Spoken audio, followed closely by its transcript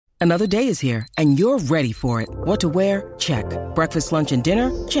Another day is here, and you're ready for it. What to wear? Check. Breakfast, lunch, and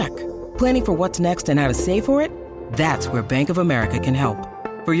dinner? Check. Planning for what's next and how to save for it? That's where Bank of America can help.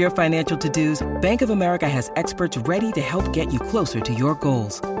 For your financial to-dos, Bank of America has experts ready to help get you closer to your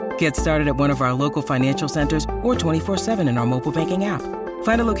goals. Get started at one of our local financial centers or 24/7 in our mobile banking app.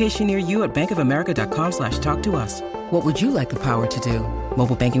 Find a location near you at bankofamerica.com/talktous. What would you like the power to do?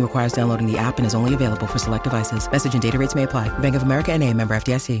 Mobile banking requires downloading the app and is only available for select devices. Message and data rates may apply. Bank of America N.A., member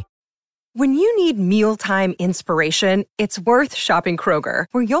FDIC. When you need mealtime inspiration, it's worth shopping Kroger,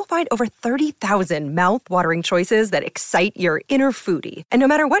 where you'll find over 30,000 mouth-watering choices that excite your inner foodie. And no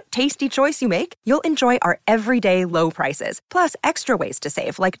matter what tasty choice you make, you'll enjoy our everyday low prices, plus extra ways to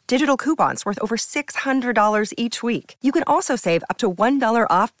save, like digital coupons worth over $600 each week. You can also save up to $1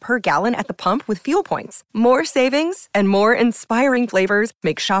 off per gallon at the pump with fuel points. More savings and more inspiring flavors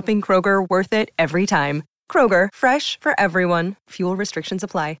make shopping Kroger worth it every time. Kroger, fresh for everyone. Fuel restrictions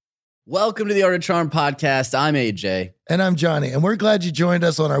apply. Welcome to the Art of Charm podcast. I'm AJ. And I'm Johnny. And we're glad you joined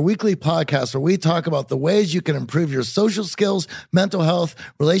us on our weekly podcast where we talk about the ways you can improve your social skills, mental health,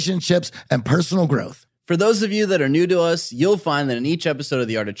 relationships, and personal growth. For those of you that are new to us, you'll find that in each episode of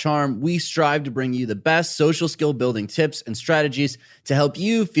The Art of Charm, we strive to bring you the best social skill building tips and strategies to help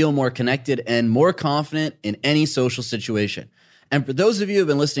you feel more connected and more confident in any social situation. And for those of you who have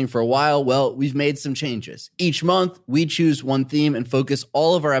been listening for a while, well, we've made some changes. Each month, we choose one theme and focus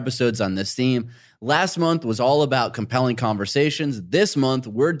all of our episodes on this theme. Last month was all about compelling conversations. This month,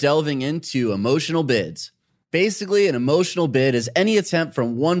 we're delving into emotional bids. Basically, an emotional bid is any attempt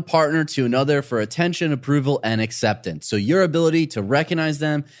from one partner to another for attention, approval, and acceptance. So your ability to recognize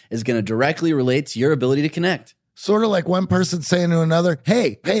them is going to directly relate to your ability to connect. Sort of like one person saying to another,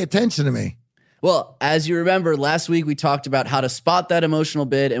 hey, pay attention to me. Well, as you remember, last week we talked about how to spot that emotional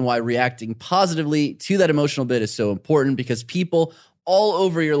bid and why reacting positively to that emotional bid is so important, because people all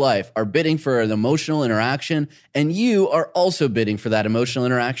over your life are bidding for an emotional interaction, and you are also bidding for that emotional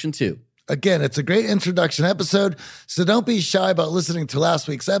interaction too. Again, it's a great introduction episode, so don't be shy about listening to last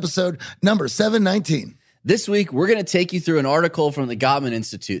week's episode, number 719. This week, we're going to take you through an article from the Gottman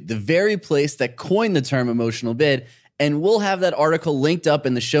Institute, the very place that coined the term emotional bid. And we'll have that article linked up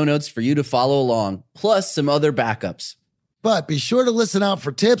in the show notes for you to follow along, plus some other backups. But be sure to listen out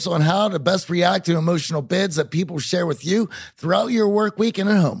for tips on how to best react to emotional bids that people share with you throughout your work week and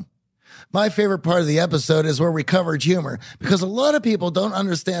at home. My favorite part of the episode is where we covered humor, because a lot of people don't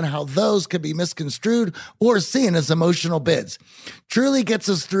understand how those could be misconstrued or seen as emotional bids. Truly gets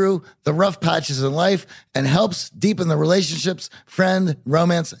us through the rough patches in life and helps deepen the relationships, friend,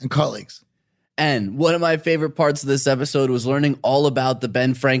 romance, and colleagues. And one of my favorite parts of this episode was learning all about the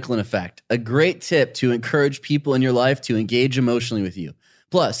Ben Franklin effect, a great tip to encourage people in your life to engage emotionally with you.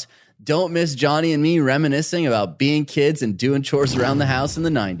 Plus, don't miss Johnny and me reminiscing about being kids and doing chores around the house in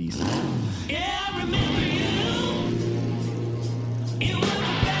the 90s. Yeah, I remember you. You were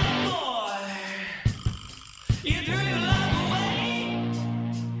a bad boy. You threw your life away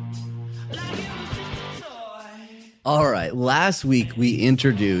like it was just a toy. All right, last week we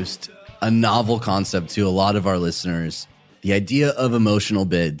introduced a novel concept to a lot of our listeners, the idea of emotional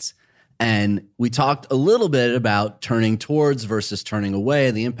bids. And we talked a little bit about turning towards versus turning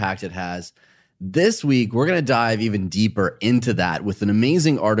away, the impact it has. This week, we're going to dive even deeper into that with an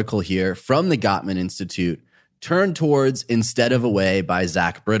amazing article here from the Gottman Institute, Turn Towards Instead of Away by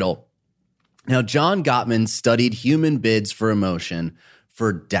Zach Brittle. Now, John Gottman studied human bids for emotion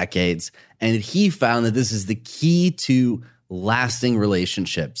for decades, and he found that this is the key to lasting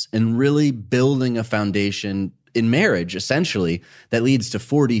relationships and really building a foundation in marriage, essentially, that leads to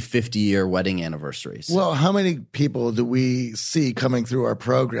 40, 50-year wedding anniversaries. Well, how many people do we see coming through our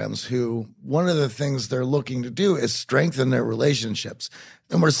programs who one of the things they're looking to do is strengthen their relationships?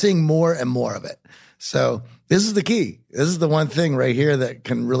 And we're seeing more and more of it. So this is the key. This is the one thing right here that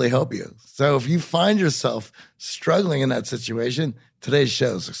can really help you. So if you find yourself struggling in that situation, today's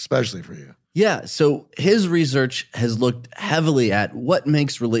show is especially for you. Yeah, so his research has looked heavily at what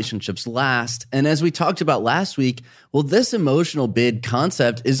makes relationships last. And as we talked about last week, well, this emotional bid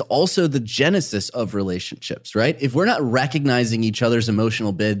concept is also the genesis of relationships, right? If we're not recognizing each other's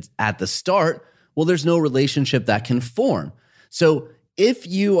emotional bids at the start, well, there's no relationship that can form. So if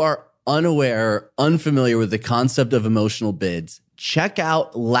you are unaware, unfamiliar with the concept of emotional bids, check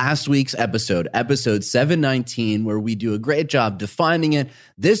out last week's episode 719, where we do a great job defining it.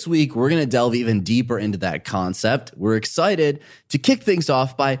 This week, we're going to delve even deeper into that concept. We're excited to kick things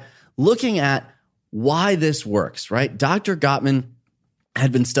off by looking at why this works, right? Dr. Gottman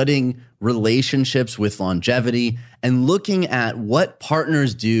had been studying relationships with longevity and looking at what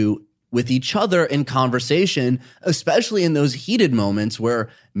partners do with each other in conversation, especially in those heated moments where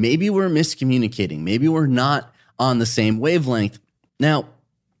maybe we're miscommunicating, maybe we're not on the same wavelength. Now,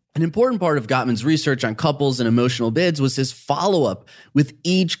 an important part of Gottman's research on couples and emotional bids was his follow-up with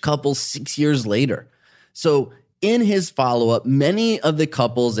each couple 6 years later. So in his follow-up, many of the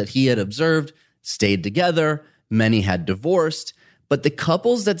couples that he had observed stayed together, many had divorced, but the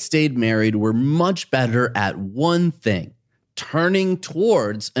couples that stayed married were much better at one thing: turning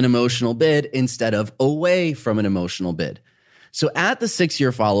towards an emotional bid instead of away from an emotional bid. So at the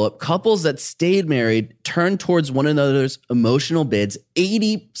 6-year follow-up, couples that stayed married turned towards one another's emotional bids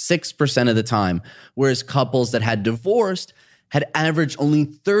 86% of the time, whereas couples that had divorced had averaged only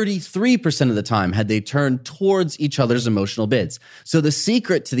 33% of the time had they turned towards each other's emotional bids. So the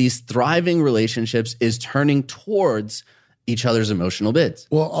secret to these thriving relationships is turning towards each other's emotional bids.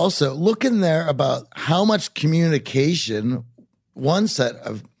 Well, also look in there about how much communication one set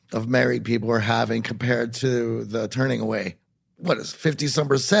of married people are having compared to the turning away. What is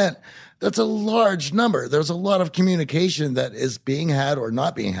 50-some%? That's a large number. There's a lot of communication that is being had or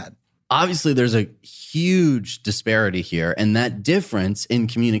not being had. Obviously, there's a huge disparity here, and that difference in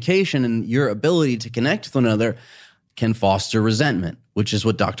communication and your ability to connect with one another can foster resentment, which is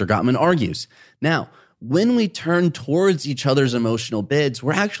what Dr. Gottman argues. Now, when we turn towards each other's emotional bids,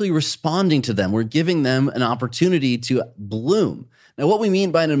 we're actually responding to them. We're giving them an opportunity to bloom. Now, what we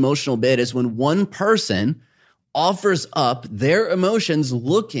mean by an emotional bid is when one person offers up their emotions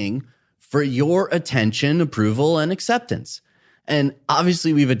looking for your attention, approval, and acceptance. And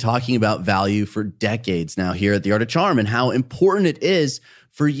obviously, we've been talking about value for decades now here at The Art of Charm and how important it is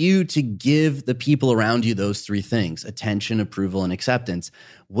for you to give the people around you those three things: attention, approval, and acceptance.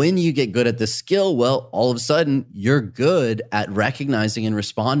 When you get good at this skill, well, all of a sudden, you're good at recognizing and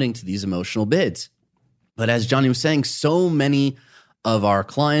responding to these emotional bids. But as Johnny was saying, so many of our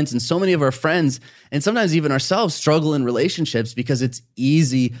clients and so many of our friends, and sometimes even ourselves, struggle in relationships because it's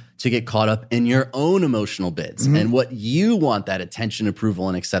easy to get caught up in your own emotional bids and what you want that attention, approval,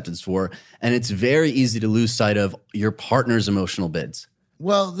 and acceptance for. And it's very easy to lose sight of your partner's emotional bids.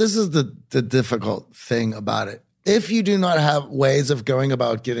 Well, this is the difficult thing about it. If you do not have ways of going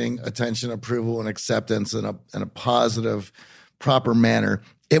about getting attention, approval, and acceptance in a positive, proper manner,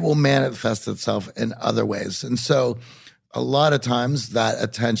 it will manifest itself in other ways. And so a lot of times that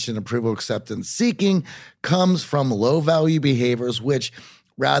attention, approval, acceptance seeking comes from low value behaviors, which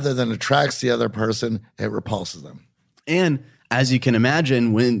rather than attracts the other person, it repulses them. And as you can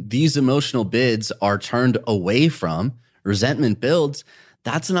imagine, when these emotional bids are turned away from, resentment builds.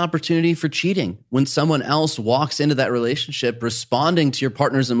 That's an opportunity for cheating. When someone else walks into that relationship responding to your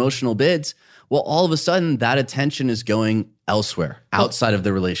partner's emotional bids, well, all of a sudden that attention is going elsewhere outside of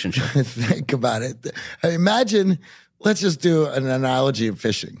the relationship. Think about it. Imagine, let's just do an analogy of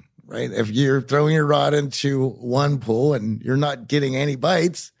fishing, right? If you're throwing your rod into one pool and you're not getting any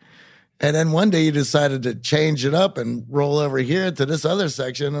bites, and then one day you decided to change it up and roll over here to this other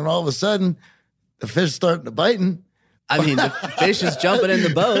section, and all of a sudden the fish starting to biting. I mean, the fish is jumping in the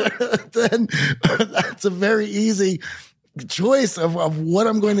boat. Then that's a very easy choice of what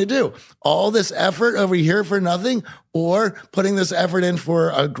I'm going to do. All this effort over here for nothing, or putting this effort in for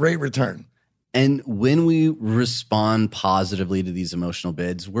a great return. And when we respond positively to these emotional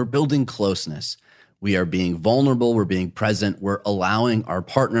bids, we're building closeness. We are being vulnerable. We're being present. We're allowing our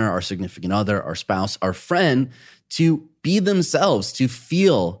partner, our significant other, our spouse, our friend to be themselves, to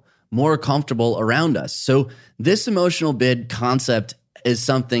feel more comfortable around us. So this emotional bid concept is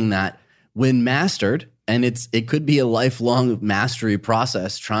something that, when mastered, and it could be a lifelong mastery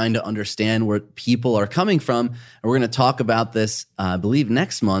process, trying to understand where people are coming from. And we're going to talk about this, I believe,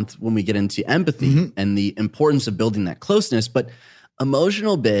 next month when we get into empathy and the importance of building that closeness. But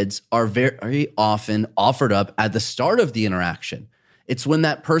emotional bids are very often offered up at the start of the interaction. It's when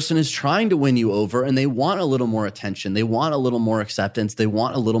that person is trying to win you over and they want a little more attention. They want a little more acceptance. They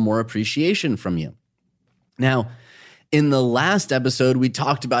want a little more appreciation from you. Now, in the last episode, we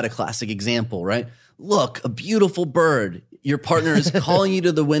talked about a classic example, right? Look, a beautiful bird. Your partner is calling you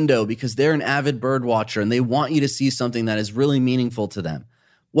to the window because they're an avid bird watcher and they want you to see something that is really meaningful to them.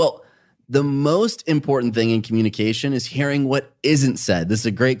 Well, the most important thing in communication is hearing what isn't said. This is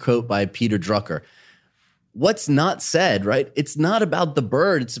a great quote by Peter Drucker. What's not said, right? It's not about the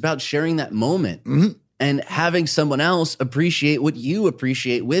bird. It's about sharing that moment and having someone else appreciate what you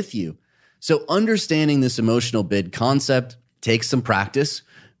appreciate with you. So understanding this emotional bid concept takes some practice.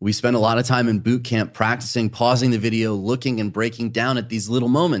 We spend a lot of time in boot camp practicing, pausing the video, looking and breaking down at these little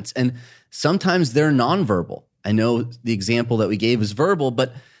moments. And sometimes they're nonverbal. I know the example that we gave is verbal,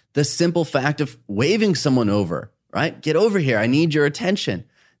 but the simple fact of waving someone over, right? Get over here. I need your attention.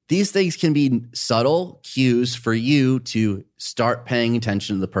 These things can be subtle cues for you to start paying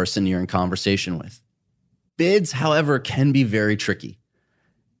attention to the person you're in conversation with. Bids, however, can be very tricky.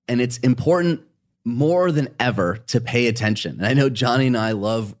 And it's important more than ever to pay attention. And I know Johnny and I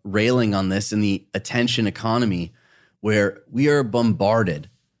love railing on this in the attention economy, where we are bombarded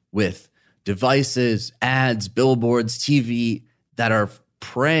with devices, ads, billboards, TV that are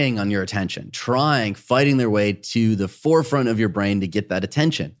preying on your attention, fighting their way to the forefront of your brain to get that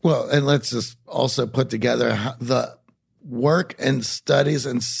attention. Well, and let's just also put together the work and studies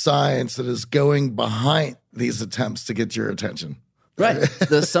and science that is going behind these attempts to get your attention. Right.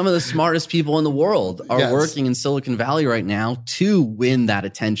 Some of the smartest people in the world are Yes. working in Silicon Valley right now to win that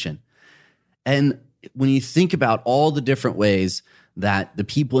attention. And when you think about all the different ways that the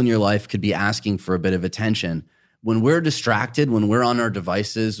people in your life could be asking for a bit of attention, when we're distracted, when we're on our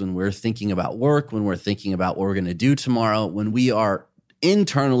devices, when we're thinking about work, when we're thinking about what we're going to do tomorrow, when we are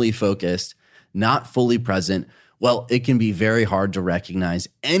internally focused, not fully present, well, it can be very hard to recognize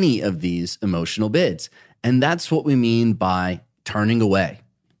any of these emotional bids. And that's what we mean by turning away.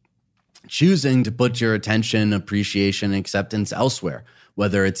 Choosing to put your attention, appreciation, and acceptance elsewhere,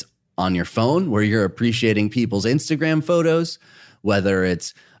 whether it's on your phone where you're appreciating people's Instagram photos, whether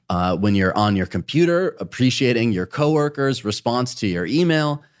it's when you're on your computer, appreciating your coworker's response to your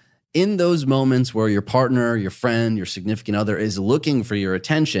email. In those moments where your partner, your friend, your significant other is looking for your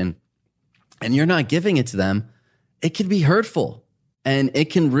attention and you're not giving it to them, it can be hurtful. And it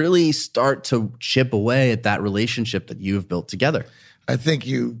can really start to chip away at that relationship that you've built together. I think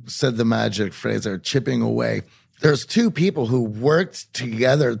you said the magic phrase there, chipping away. There's two people who worked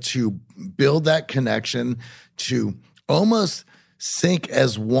together to build that connection, to almost sync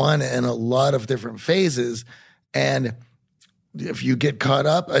as one in a lot of different phases. And if you get caught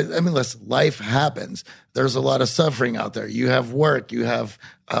up, I mean, listen, life happens. There's a lot of suffering out there. You have work, you have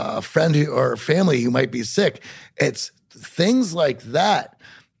a friend or family who might be sick. It's things like that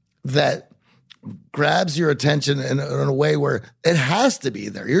grabs your attention in a way where it has to be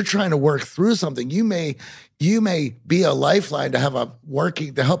there. You're trying to work through something. You may be a lifeline to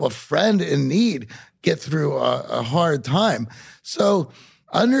help a friend in need get through a hard time. So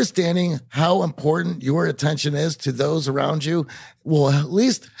understanding how important your attention is to those around you will at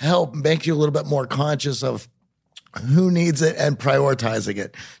least help make you a little bit more conscious of who needs it and prioritizing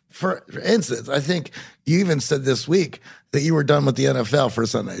it. For instance, I think you even said this week that you were done with the NFL for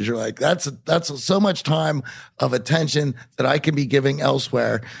Sundays. You're like, that's so much time of attention that I can be giving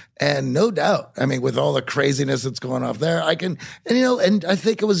elsewhere. And no doubt, I mean, with all the craziness that's going off there, I can, and I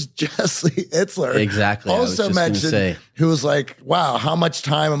think it was Jesse Itzler. Exactly. Also mentioned, who was like, wow, how much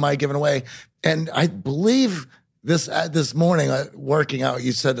time am I giving away? And I believe this morning working out,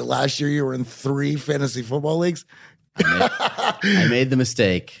 you said that last year you were in 3 fantasy football leagues. I made the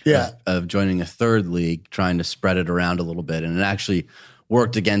mistake of joining a 3rd league, trying to spread it around a little bit. And it actually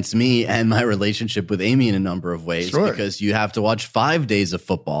worked against me and my relationship with Amy in a number of ways, because you have to watch 5 days of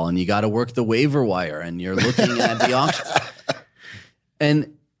football and you got to work the waiver wire and you're looking at the auction.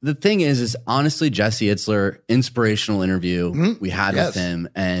 And the thing is honestly, Jesse Itzler, inspirational interview we had with him,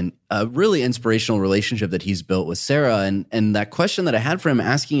 and a really inspirational relationship that he's built with Sarah. And that question that I had for him,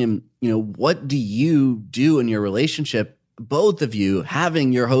 asking him, what do you do in your relationship, both of you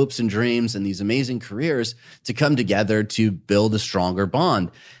having your hopes and dreams and these amazing careers, to come together to build a stronger bond?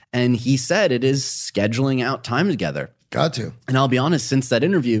 And he said it is scheduling out time together. Got to. And I'll be honest, since that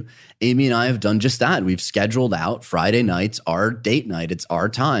interview, Amy and I have done just that. We've scheduled out Friday nights, our date night. It's our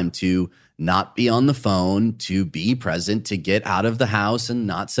time to not be on the phone, to be present, to get out of the house and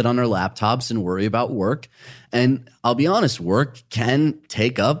not sit on our laptops and worry about work. And I'll be honest, work can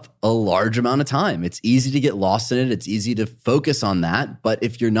take up a large amount of time. It's easy to get lost in it. It's easy to focus on that. But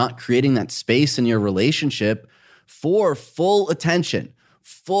if you're not creating that space in your relationship for full attention,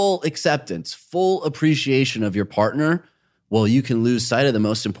 full acceptance, full appreciation of your partner, well, you can lose sight of the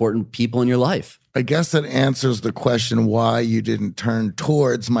most important people in your life. I guess that answers the question why you didn't turn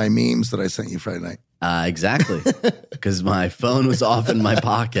towards my memes that I sent you Friday night. Exactly. Because my phone was off in my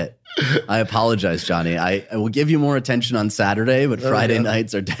pocket. I apologize, Johnny. I will give you more attention on Saturday, but Friday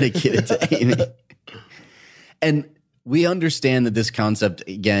nights are dedicated to Amy. And we understand that this concept,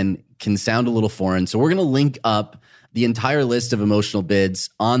 again, can sound a little foreign. So we're going to link up the entire list of emotional bids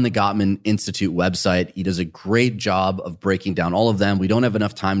on the Gottman Institute website. He does a great job of breaking down all of them. We don't have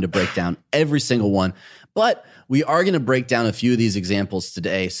enough time to break down every single one, but we are going to break down a few of these examples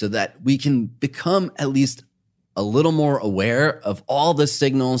today so that we can become at least a little more aware of all the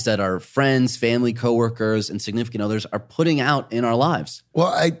signals that our friends, family, coworkers, and significant others are putting out in our lives. Well,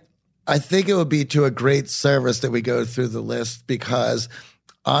 I think it would be to a great service that we go through the list, because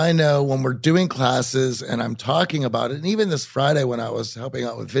I know when we're doing classes and I'm talking about it, and even this Friday when I was helping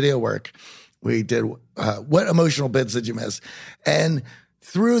out with video work, we did what emotional bids did you miss? And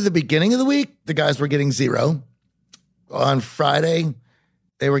through the beginning of the week, the guys were getting 0. On Friday,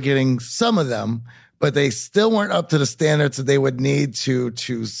 they were getting some of them, but they still weren't up to the standards that they would need to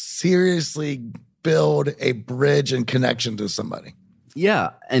seriously build a bridge and connection to somebody.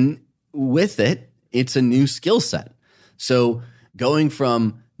 Yeah. And with it, it's a new skill set. So going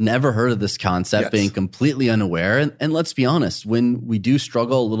from never heard of this concept, Yes. being completely unaware, and let's be honest, when we do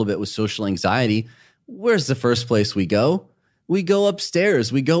struggle a little bit with social anxiety, where's the first place we go? We go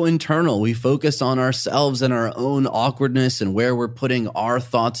upstairs, we go internal, we focus on ourselves and our own awkwardness and where we're putting our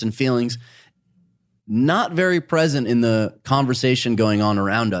thoughts and feelings. Not very present in the conversation going on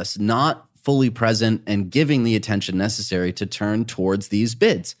around us, not fully present and giving the attention necessary to turn towards these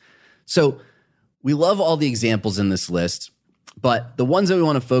bids. So we love all the examples in this list, but the ones that we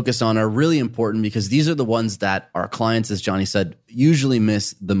want to focus on are really important because these are the ones that our clients, as Johnny said, usually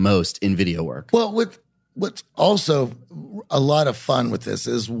miss the most in video work. Well, what's also a lot of fun with this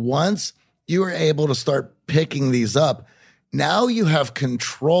is once you are able to start picking these up, now you have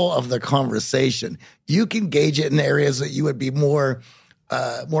control of the conversation. You can gauge it in areas that you would be more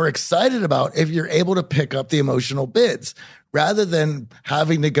excited about if you're able to pick up the emotional bids rather than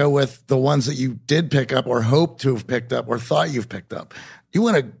having to go with the ones that you did pick up or hope to have picked up or thought you've picked up. You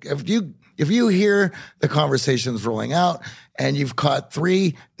want to, if you hear the conversations rolling out and you've caught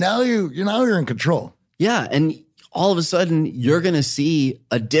 3, now you're in control. Yeah, and all of a sudden, you're going to see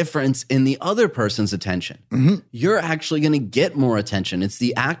a difference in the other person's attention. Mm-hmm. You're actually going to get more attention. It's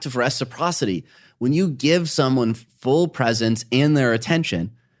the act of reciprocity. When you give someone full presence and their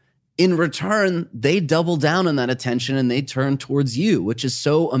attention, in return, they double down on that attention and they turn towards you, which is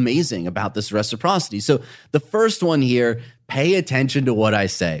so amazing about this reciprocity. So the first one here, pay attention to what I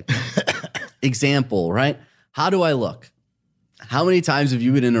say. Example, right? How do I look? How many times have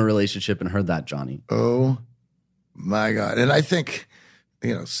you been in a relationship and heard that, Johnny? Oh my God. And I think,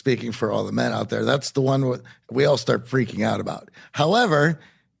 speaking for all the men out there, that's the one we all start freaking out about. However,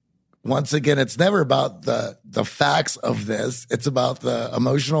 once again, it's never about the facts of this. It's about the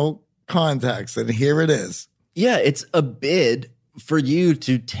emotional context. And here it is. Yeah, it's a bid for you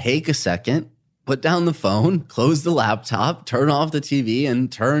to take a second, put down the phone, close the laptop, turn off the TV,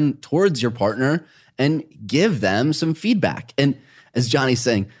 and turn towards your partner and give them some feedback. And as Johnny's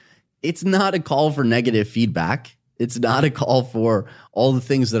saying, it's not a call for negative feedback. It's not a call for all the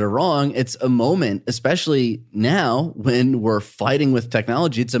things that are wrong. It's a moment, especially now when we're fighting with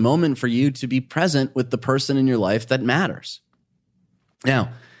technology, it's a moment for you to be present with the person in your life that matters. Now,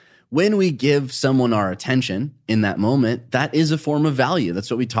 when we give someone our attention in that moment, that is a form of value.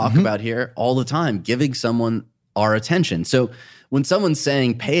 That's what we talk about here all the time, giving someone our attention. So when someone's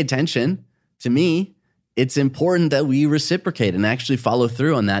saying, pay attention to me, it's important that we reciprocate and actually follow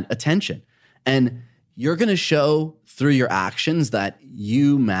through on that attention. And you're going to show through your actions that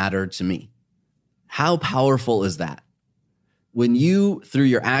you matter to me. How powerful is that? When you, through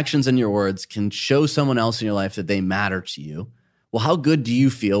your actions and your words, can show someone else in your life that they matter to you, well, how good do you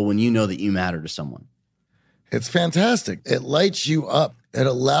feel when you know that you matter to someone? It's fantastic. It lights you up. It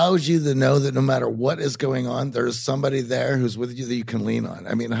allows you to know that no matter what is going on, there's somebody there who's with you that you can lean on.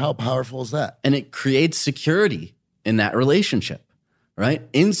 I mean, how powerful is that? And it creates security in that relationship, right?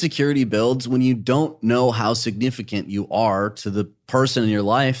 Insecurity builds when you don't know how significant you are to the person in your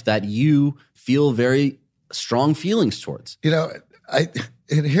life that you feel very strong feelings towards. And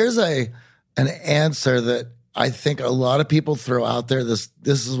here's an answer that I think a lot of people throw out there. This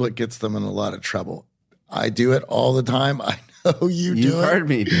is what gets them in a lot of trouble. I do it all the time. I know you do it. You've heard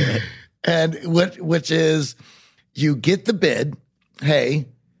me do it. And which is you get the bid. Hey,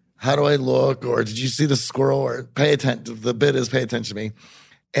 how do I look? Or did you see the squirrel? Or pay attention. The bid is pay attention to me.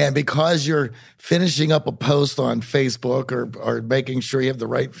 And because you're finishing up a post on Facebook or making sure you have the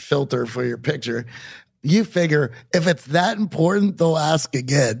right filter for your picture, you figure if it's that important, they'll ask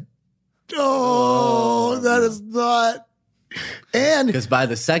again. Oh, that is not. And Because by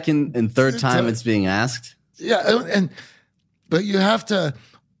the second and third time it's being asked. yeah, but you have to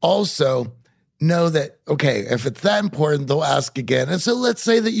also know that, okay, if it's that important, they'll ask again. And so let's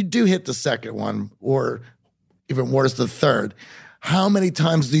say that you do hit the second one, or even worse, the third. How many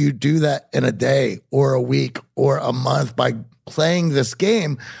times do you do that in a day or a week or a month by playing this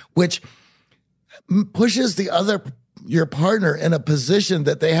game, which pushes your partner in a position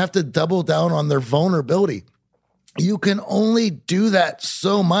that they have to double down on their vulnerability? You can only do that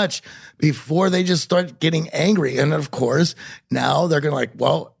so much before they just start getting angry. And of course, now they're going to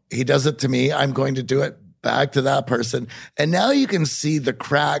well, he does it to me. I'm going to do it back to that person. And now you can see the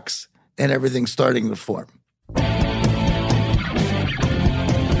cracks and everything starting to form.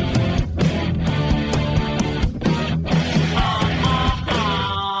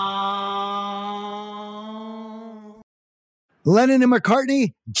 Lennon and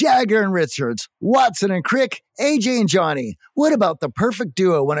McCartney, Jagger and Richards, Watson and Crick, AJ and Johnny. What about the perfect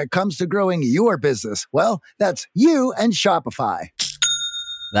duo when it comes to growing your business? Well, that's you and Shopify.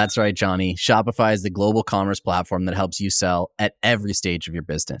 That's right, Johnny. Shopify is the global commerce platform that helps you sell at every stage of your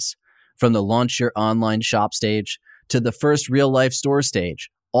business. From the launch your online shop stage to the first real life store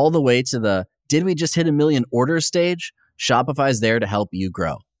stage, all the way to the did we just hit 1 million orders stage? Shopify is there to help you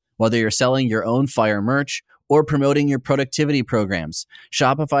grow. Whether you're selling your own fire merch or promoting your productivity programs,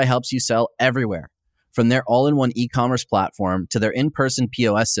 Shopify helps you sell everywhere. From their all-in-one e-commerce platform to their in-person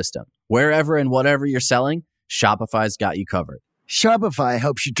POS system, wherever and whatever you're selling, Shopify's got you covered. Shopify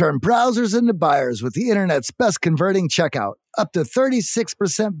helps you turn browsers into buyers with the internet's best converting checkout, up to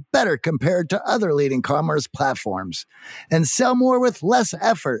 36% better compared to other leading commerce platforms. And sell more with less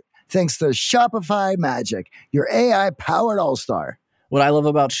effort thanks to Shopify Magic, your AI-powered all-star. What I love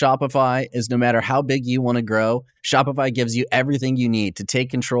about Shopify is no matter how big you want to grow, Shopify gives you everything you need to take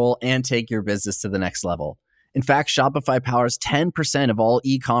control and take your business to the next level. In fact, Shopify powers 10% of all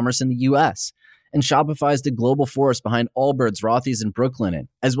e-commerce in the U.S., and Shopify is the global force behind Allbirds, Rothy's, and Brooklinen,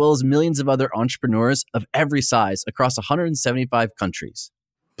 as well as millions of other entrepreneurs of every size across 175 countries.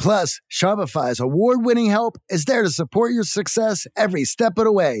 Plus, Shopify's award-winning help is there to support your success every step of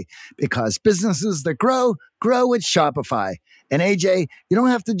the way, because businesses that grow with Shopify. And AJ, you don't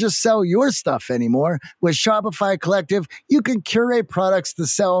have to just sell your stuff anymore. With Shopify Collective, you can curate products to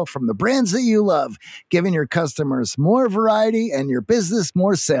sell from the brands that you love, giving your customers more variety and your business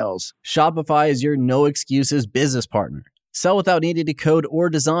more sales. Shopify is your no-excuses business partner. Sell without needing to code or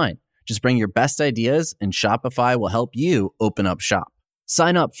design. Just bring your best ideas, and Shopify will help you open up shop.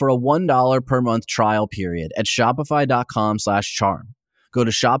 Sign up for a $1 per month trial period at shopify.com/charm. Go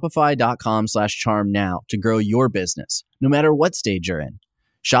to shopify.com/charm now to grow your business, no matter what stage you're in.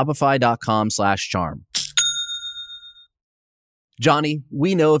 Shopify.com/charm. Johnny,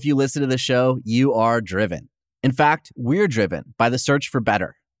 we know if you listen to the show, you are driven. In fact, we're driven by the search for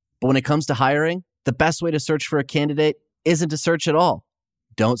better. But when it comes to hiring, the best way to search for a candidate isn't to search at all.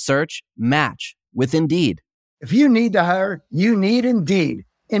 Don't search, match with Indeed. If you need to hire, you need Indeed.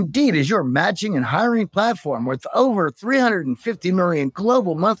 Indeed is your matching and hiring platform with over 350 million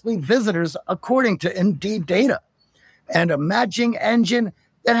global monthly visitors, according to Indeed data, and a matching engine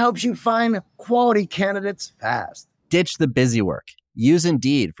that helps you find quality candidates fast. Ditch the busy work. Use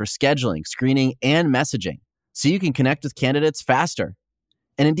Indeed for scheduling, screening, and messaging so you can connect with candidates faster.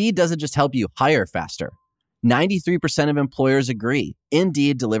 And Indeed doesn't just help you hire faster. 93% of employers agree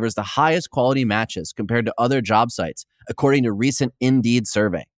Indeed delivers the highest quality matches compared to other job sites, according to recent Indeed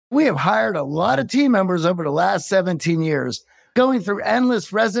survey. We have hired a lot of team members over the last 17 years. Going through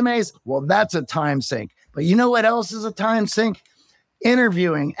endless resumes, well, that's a time sink. But you know what else is a time sink?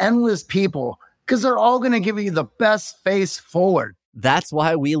 Interviewing endless people, because they're all going to give you the best face forward. That's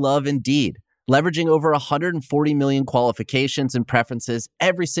why we love Indeed, leveraging over 140 million qualifications and preferences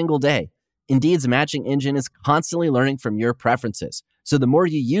every single day. Indeed's matching engine is constantly learning from your preferences. So the more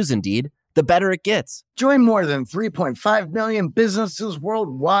you use Indeed, the better it gets. Join more than 3.5 million businesses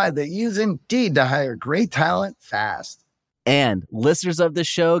worldwide that use Indeed to hire great talent fast. And listeners of this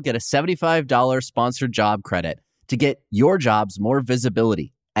show get a $75 sponsored job credit to get your jobs more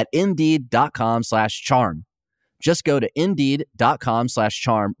visibility at Indeed.com/charm. Just go to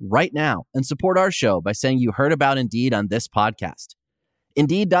Indeed.com/charm right now and support our show by saying you heard about Indeed on this podcast.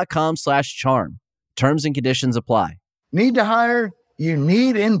 Indeed.com/charm. Terms and conditions apply. Need to hire? You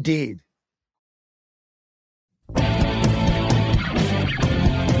need Indeed.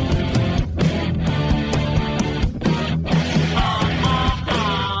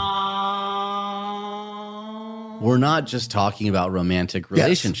 We're not just talking about romantic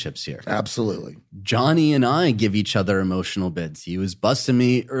relationships here. Absolutely. Johnny and I give each other emotional bids. He was busting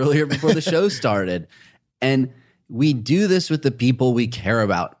me earlier before the show started. And we do this with the people we care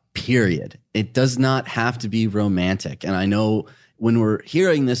about, period. It does not have to be romantic. And I know when we're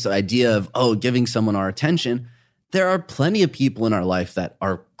hearing this idea of, giving someone our attention, there are plenty of people in our life that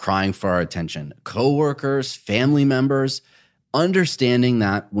are crying for our attention. Coworkers, family members, understanding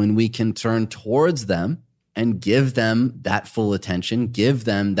that when we can turn towards them and give them that full attention, give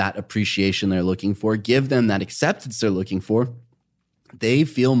them that appreciation they're looking for, give them that acceptance they're looking for, they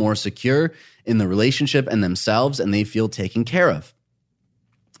feel more secure in the relationship and themselves, and they feel taken care of.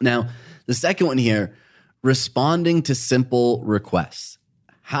 Now, the second one here, responding to simple requests.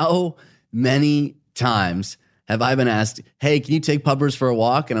 How many times have I been asked, hey, can you take puppers for a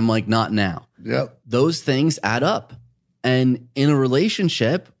walk? And I'm like, not now. Yep. Those things add up. And in a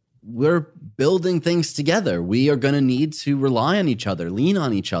relationship, we're building things together. We are going to need to rely on each other, lean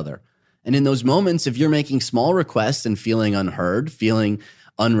on each other. And in those moments, if you're making small requests and feeling unheard, feeling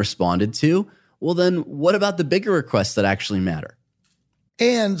unresponded to, well, then what about the bigger requests that actually matter?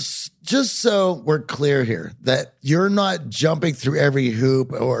 And just so we're clear here, that you're not jumping through every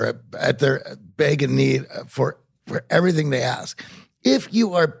hoop or at their beg and need for everything they ask. If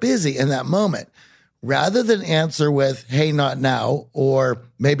you are busy in that moment, rather than answer with, hey, not now, or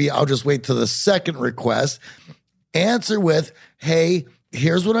maybe I'll just wait till the second request, answer with, hey,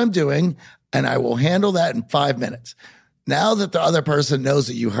 here's what I'm doing, and I will handle that in 5 minutes. Now that the other person knows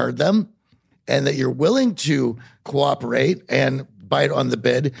that you heard them and that you're willing to cooperate and bite on the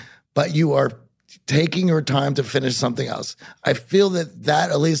bid, but you are taking your time to finish something else, I feel that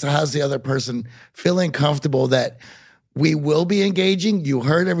at least has the other person feeling comfortable that we will be engaging. You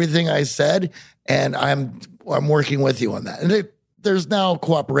heard everything I said, and I'm working with you on that. And there's now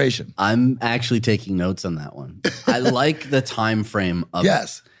cooperation. I'm actually taking notes on that one. I like the time frame of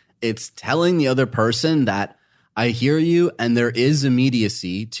Yes. it. It's telling the other person that I hear you and there is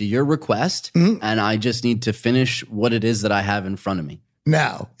immediacy to your request, and I just need to finish what it is that I have in front of me.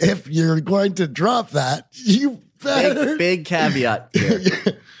 Now, if you're going to drop that, you better Big caveat here.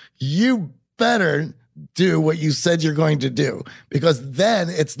 you better do what you said you're going to do, because then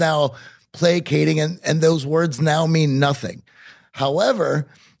it's now placating and those words now mean nothing. However,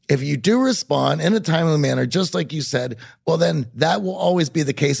 if you do respond in a timely manner, just like you said, well, then that will always be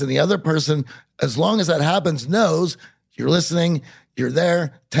the case. And the other person, as long as that happens, knows you're listening, you're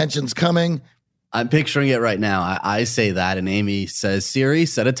there, tension's coming. I'm picturing it right now. I say that, and Amy says, Siri,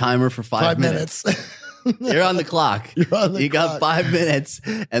 set a timer for 5 minutes. You're on the clock. You got 5 minutes,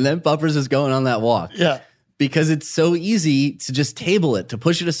 and then Puppers is going on that walk. Yeah. Because it's so easy to just table it, to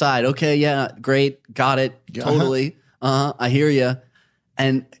push it aside. Okay, yeah, great, got it, totally. I hear you.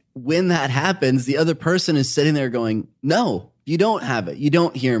 And when that happens, the other person is sitting there going, no, you don't have it. You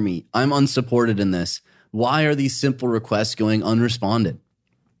don't hear me. I'm unsupported in this. Why are these simple requests going unresponded?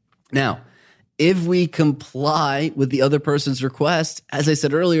 Now, if we comply with the other person's request, as I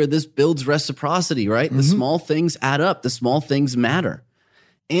said earlier, this builds reciprocity, right? The small things add up. The small things matter.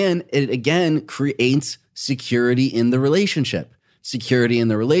 And it, again, creates security in the relationship. Security in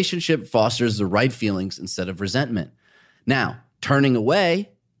the relationship fosters the right feelings instead of resentment. Now, turning away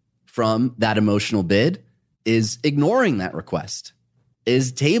from that emotional bid is ignoring that request,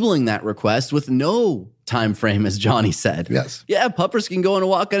 is tabling that request with no time frame, as Johnny said. Yes. Yeah, Puppers can go on a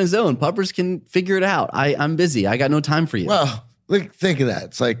walk on his own. Puppers can figure it out. I'm busy. I got no time for you. Well, look, think of that.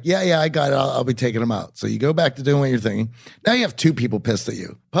 It's like, yeah, I got it. I'll be taking them out. So you go back to doing what you're thinking. Now you have two people pissed at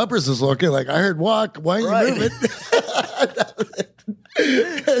you. Puppers is looking like, I heard walk. Why aren't you moving?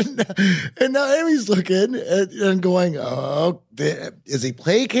 and now Amy's looking and going, oh, is he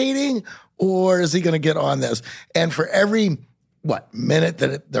placating or is he going to get on this? And for every, minute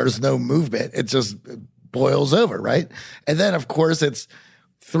that there's no movement, it just boils over, right? And then, of course, it's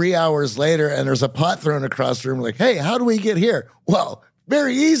 3 hours later and there's a pot thrown across the room like, hey, how do we get here? Well,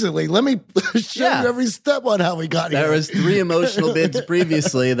 very easily. Let me show you every step on how we got here. There was 3 emotional bids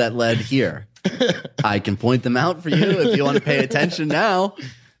previously that led here. I can point them out for you if you want to pay attention now.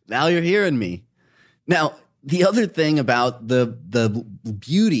 Now you're hearing me. Now, the other thing about the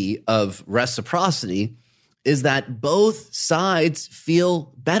beauty of reciprocity is that both sides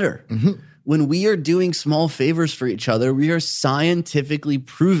feel better. When we are doing small favors for each other, we are scientifically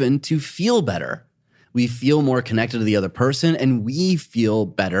proven to feel better. We feel more connected to the other person, and we feel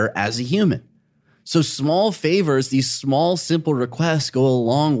better as a human. So small favors, these small, simple requests go a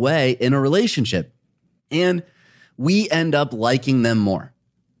long way in a relationship. And we end up liking them more.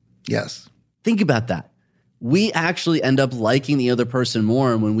 Yes. Think about that. We actually end up liking the other person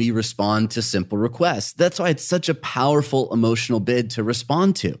more when we respond to simple requests. That's why it's such a powerful emotional bid to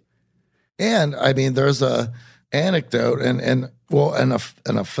respond to. And I mean, there's a anecdote and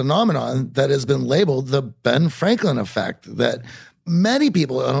a phenomenon that has been labeled the Ben Franklin effect, that many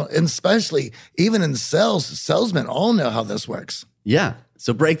people, and especially even in salesmen all know how this works. Yeah.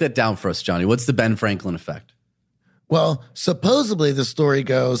 So break that down for us, Johnny. What's the Ben Franklin effect? Well, supposedly the story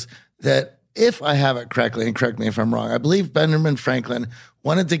goes that, if I have it correctly, and correct me if I'm wrong, I believe Benjamin Franklin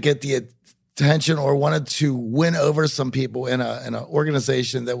wanted to get the attention or wanted to win over some people in an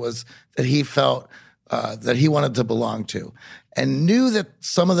organization that he felt that he wanted to belong to, and knew that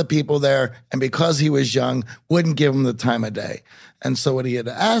some of the people there, and because he was young, wouldn't give him the time of day. And so what he had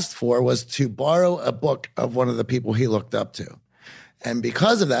asked for was to borrow a book of one of the people he looked up to. And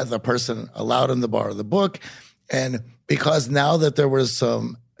because of that, the person allowed him to borrow the book. And because now that there was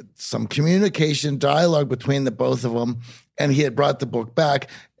some communication, dialogue between the both of them, and he had brought the book back,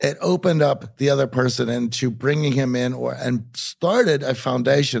 it opened up the other person into bringing him in and started a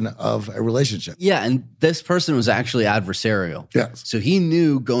foundation of a relationship. Yeah, and this person was actually adversarial. Yes. So he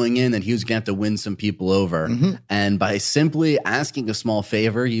knew going in that he was going to have to win some people over. And by simply asking a small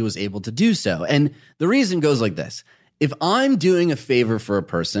favor, he was able to do so. And the reason goes like this. If I'm doing a favor for a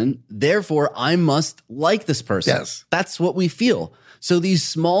person, therefore I must like this person. Yes. That's what we feel. So these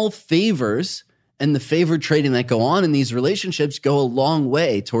small favors and the favor trading that go on in these relationships go a long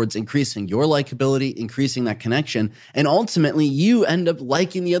way towards increasing your likability, increasing that connection, and ultimately you end up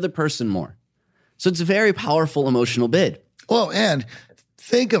liking the other person more. So it's a very powerful emotional bid. Well, and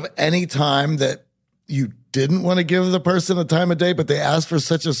think of any time that you didn't want to give the person a time of day, but they asked for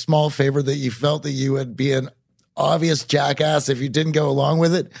such a small favor that you felt that you would be an obvious jackass if you didn't go along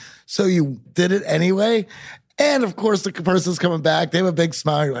with it. So you did it anyway. And of course, the person's coming back. They have a big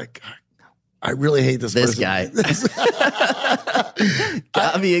smile. You're like, I really hate this person. Guy.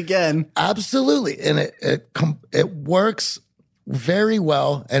 Got me again. Absolutely. And it works very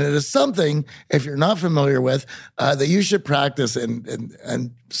well. And it is something, if you're not familiar with, that you should practice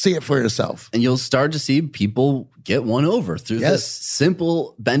and see it for yourself. And you'll start to see people get won over through this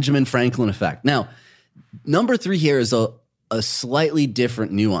simple Benjamin Franklin effect. Now, number 3 here is a slightly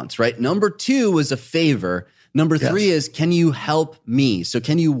different nuance, right? Number 2 was a favor. Number 3 is, can you help me? So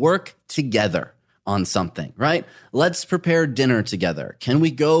can you work together on something, right? Let's prepare dinner together. Can we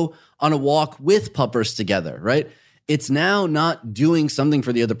go on a walk with puppers together, right? It's now not doing something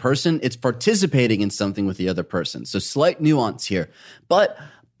for the other person. It's participating in something with the other person. So slight nuance here. But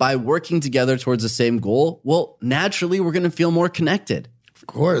by working together towards the same goal, well, naturally, we're going to feel more connected. Of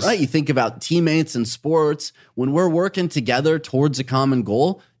course. Right? You think about teammates in sports. When we're working together towards a common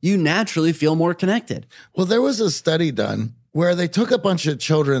goal, you naturally feel more connected. Well, there was a study done where they took a bunch of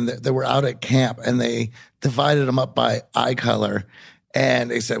children that were out at camp and they divided them up by eye color. And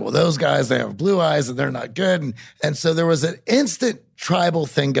they said, well, those guys, they have blue eyes and they're not good. And so there was an instant tribal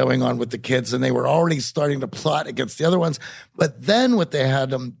thing going on with the kids and they were already starting to plot against the other ones. But then what they had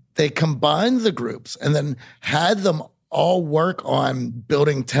them, they combined the groups and then had them all work on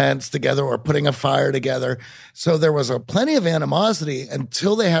building tents together or putting a fire together. So there was plenty of animosity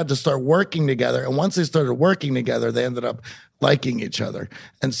until they had to start working together. And once they started working together, they ended up liking each other.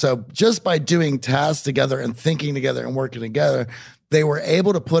 And so just by doing tasks together and thinking together and working together, they were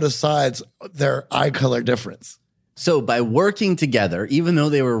able to put aside their eye color difference. So by working together, even though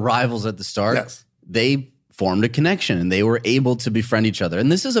they were rivals at the start, they formed a connection and they were able to befriend each other.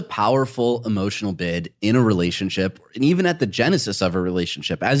 And this is a powerful emotional bid in a relationship and even at the genesis of a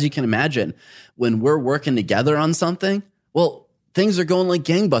relationship. As you can imagine, when we're working together on something, well, things are going like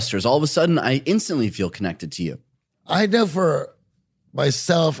gangbusters. All of a sudden, I instantly feel connected to you. I know for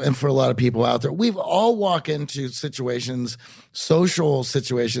myself and for a lot of people out there, we've all walked into situations, social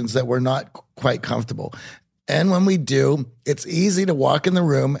situations that we're not quite comfortable. And when we do, it's easy to walk in the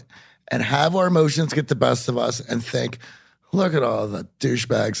room and have our emotions get the best of us and think, look at all the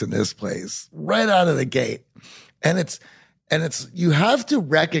douchebags in this place right out of the gate. And it's you have to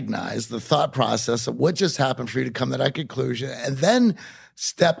recognize the thought process of what just happened for you to come to that conclusion and then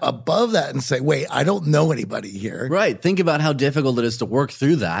step above that and say, wait, I don't know anybody here. Right. Think about how difficult it is to work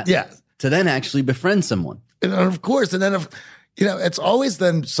through that. Yeah. To then actually befriend someone. And of course, and then if, it's always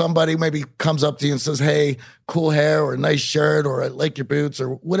then somebody maybe comes up to you and says, hey, cool hair or nice shirt or I like your boots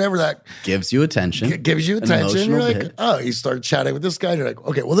or whatever that gives you attention. Gives you An attention. You're like, hit. oh, you start chatting with this guy. And you're like,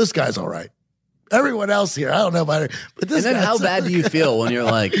 okay, well, this guy's all right. Everyone else here, I don't know about it. But this and then how guy's bad do you feel when you're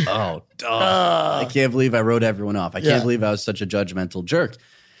like, oh, I can't believe I wrote everyone off. I can't believe I was such a judgmental jerk.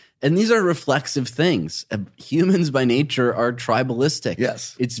 And these are reflexive things. Humans by nature are tribalistic.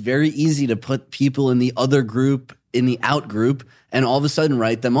 Yes. It's very easy to put people in the other group, in the out group, and all of a sudden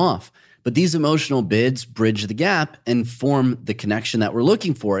write them off. But these emotional bids bridge the gap and form the connection that we're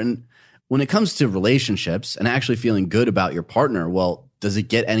looking for. And when it comes to relationships and actually feeling good about your partner, well, does it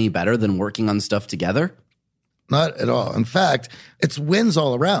get any better than working on stuff together? Not at all. In fact, it's wins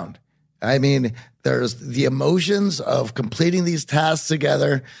all around. I mean, there's the emotions of completing these tasks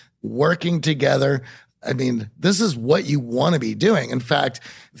together, working together. I mean, this is what you want to be doing. In fact,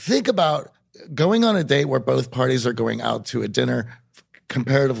 think about going on a date where both parties are going out to a dinner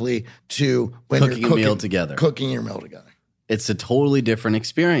comparatively to when Cooking you're cooking a meal together. Cooking your meal together. It's a totally different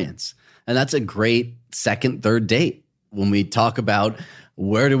experience. And that's a great second, third date. When we talk about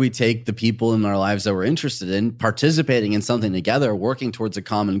where do we take the people in our lives that we're interested in, participating in something together, working towards a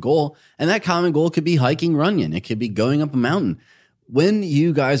common goal. And that common goal could be hiking Runyon. It could be going up a mountain. when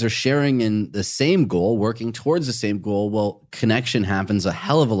you guys are sharing in the same goal, working towards the same goal, well, connection happens a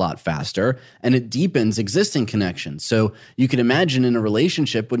hell of a lot faster and it deepens existing connections. So you can imagine in a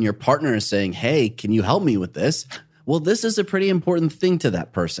relationship when your partner is saying, hey, can you help me with this? Well, this is a pretty important thing to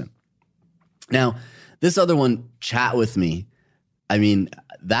that person. Now, this other one, chat with me. I mean,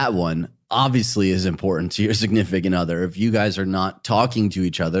 that one obviously is important to your significant other. If you guys are not talking to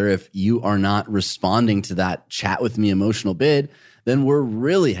each other, if you are not responding to that chat with me emotional bid, then we're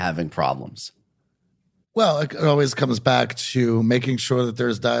really having problems. Well, it always comes back to making sure that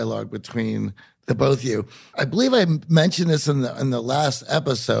there's dialogue between the both of you. I believe I mentioned this in the last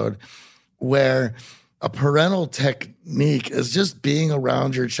episode, where a parental technique is just being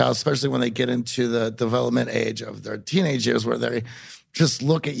around your child, especially when they get into the development age of their teenage years, where they just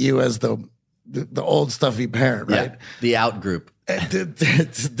look at you as the old stuffy parent, right? Yeah, the out group.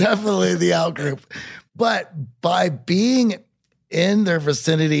 It's definitely the out group. But by being in their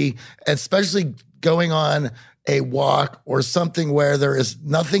vicinity, especially going on a walk or something where there is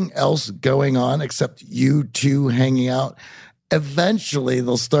nothing else going on except you two hanging out, eventually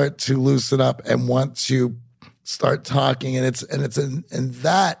they'll start to loosen up and want to start talking. And it's in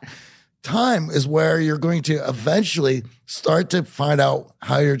that time is where you're going to eventually start to find out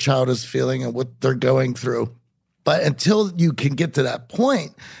how your child is feeling and what they're going through. But until you can get to that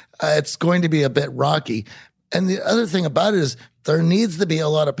point, it's going to be a bit rocky. And the other thing about it is there needs to be a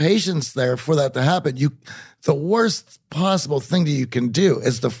lot of patience there for that to happen. The worst possible thing that you can do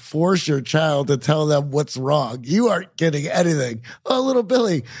is to force your child to tell them what's wrong. You aren't getting anything. Oh, little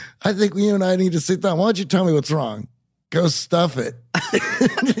Billy, I think you and I need to sit down. Why don't you tell me what's wrong? Go stuff it.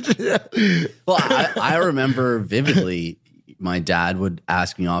 Well, I remember vividly, my dad would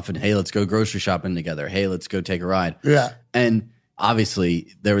ask me often, hey, let's go grocery shopping together. Hey, let's go take a ride. Yeah. And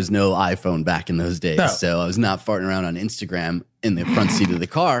obviously there was no iPhone back in those days. No. So I was not farting around on Instagram in the front seat of the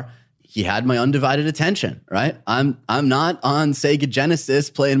car. He had my undivided attention, right? I'm not on Sega Genesis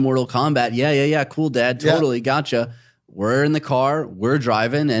playing Mortal Kombat. Yeah. Cool, Dad. Totally. Yeah. Gotcha. We're in the car. We're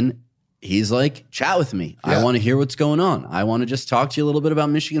driving. And he's like, chat with me. Yeah. I want to hear what's going on. I want to just talk to you a little bit about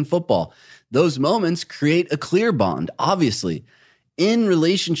Michigan football. Those moments create a clear bond, obviously. In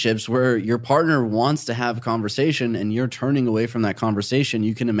relationships where your partner wants to have a conversation and you're turning away from that conversation,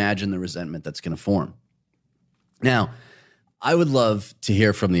 you can imagine the resentment that's going to form. Now, I would love to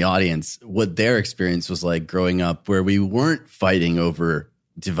hear from the audience what their experience was like growing up where we weren't fighting over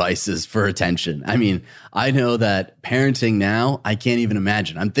devices for attention. I mean, I know that parenting now, I can't even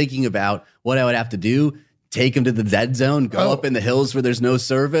imagine. I'm thinking about what I would have to do, take them to the dead zone, go up in the hills where there's no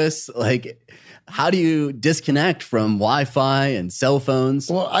service. Like, how do you disconnect from Wi-Fi and cell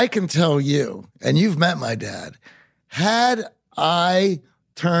phones? Well, I can tell you, and you've met my dad, had I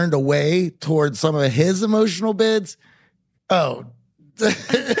turned away towards some of his emotional bids, in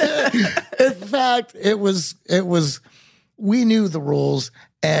fact, it was, we knew the rules.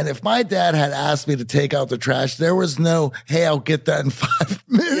 And if my dad had asked me to take out the trash, there was no, hey, I'll get that in 5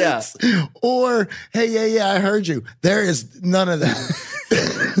 minutes. Yeah. Or, hey, yeah, I heard you. There is none of that.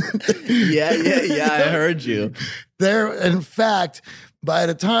 Yeah, I heard you. There, in fact, by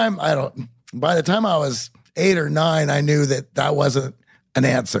the time I was 8 or 9, I knew that wasn't an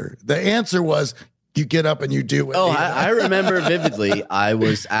answer. The answer was you get up and you do it. I remember vividly. I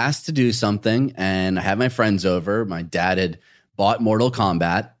was asked to do something and I had my friends over. My dad had bought Mortal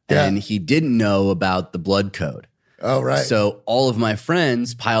Kombat and he didn't know about the blood code. Oh, right. So all of my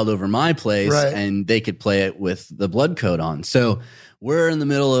friends piled over my place and they could play it with the blood code on. So we're in the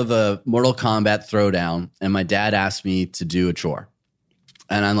middle of a Mortal Kombat throwdown and my dad asked me to do a chore.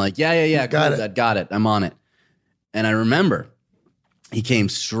 And I'm like, yeah, Got it. Dad, got it. I'm on it. And I remember he came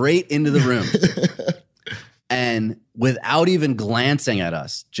straight into the room and without even glancing at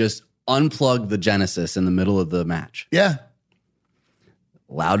us, just unplugged the Genesis in the middle of the match. Yeah.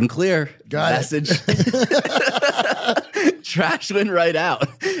 Loud and clear. Got message. Trash went right out.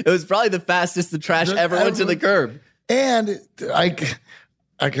 It was probably the fastest the trash ever went to the curb. And I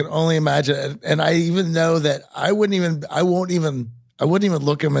can only imagine. And I even know that I wouldn't even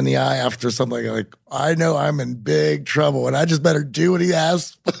look him in the eye after something like, I know I'm in big trouble and I just better do what he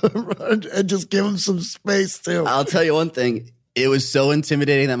asks and just give him some space too. I'll tell you one thing. It was so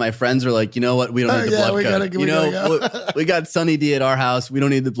intimidating that my friends were like, you know what? We don't need the blood code. We got Sunny D at our house. We don't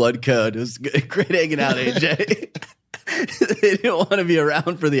need the blood code. It was great hanging out, AJ. They didn't want to be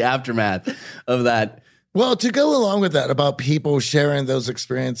around for the aftermath of that. Well, to go along with that about people sharing those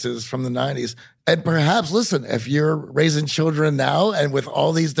experiences from the 90s, And perhaps, listen, if you're raising children now and with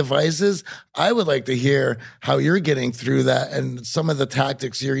all these devices, I would like to hear how you're getting through that and some of the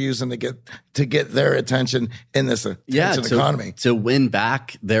tactics you're using to get their attention in this attention economy. To win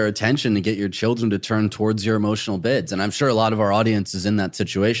back their attention, to get your children to turn towards your emotional bids. And I'm sure a lot of our audience is in that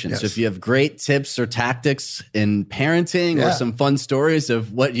situation. Yes. So if you have great tips or tactics in parenting or some fun stories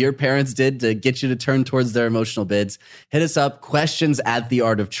of what your parents did to get you to turn towards their emotional bids, hit us up,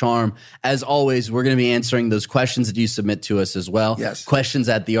 questions@theartofcharm. As always, we're going to be answering those questions that you submit to us as well. Yes.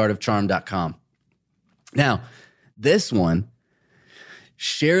 Questions@theartofcharm.com. Now, this one,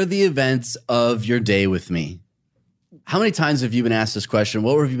 share the events of your day with me. How many times have you been asked this question?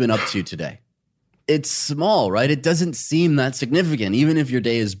 What have you been up to today? It's small, right? It doesn't seem that significant, even if your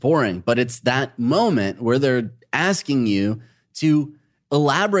day is boring, but it's that moment where they're asking you to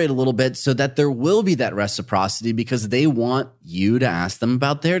elaborate a little bit so that there will be that reciprocity because they want you to ask them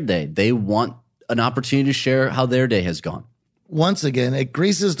about their day. They want an opportunity to share how their day has gone. Once again, it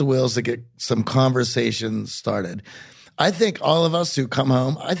greases the wheels to get some conversation started. I think all of us who come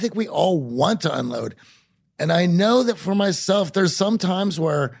home, I think we all want to unload. And I know that for myself, there's some times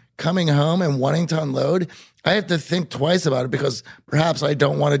where coming home and wanting to unload, I have to think twice about it because perhaps I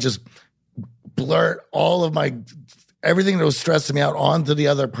don't want to just blurt all of everything that was stressing me out onto the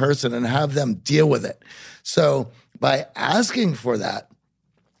other person and have them deal with it. So by asking for that,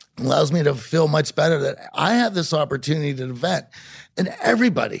 allows me to feel much better that I have this opportunity to vent. And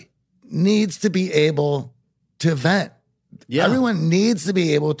everybody needs to be able to vent. Yeah. Everyone needs to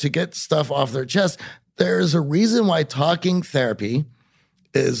be able to get stuff off their chest. There is a reason why talking therapy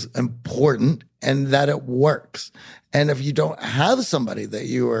is important and that it works. And if you don't have somebody that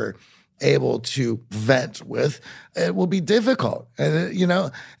you are able to vent with, it will be difficult. And,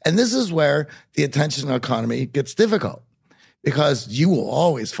 and this is where the attention economy gets difficult. Because you will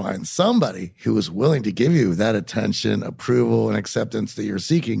always find somebody who is willing to give you that attention, approval, and acceptance that you're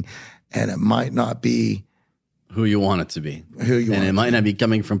seeking. And it might not be who you want it to be. And it might not be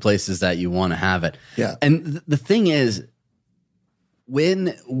coming from places that you want to have it. Yeah. And the thing is,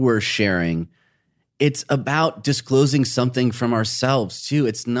 when we're sharing, it's about disclosing something from ourselves too.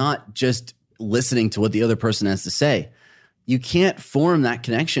 It's not just listening to what the other person has to say. You can't form that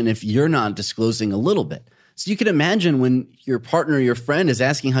connection if you're not disclosing a little bit. So you can imagine when your partner, your friend is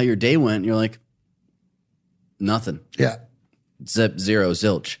asking how your day went, you're like, nothing. Yeah. Zip, zero,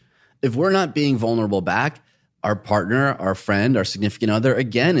 zilch. If we're not being vulnerable back, our partner, our friend, our significant other,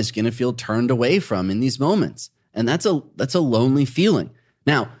 again, is going to feel turned away from in these moments. And that's a lonely feeling.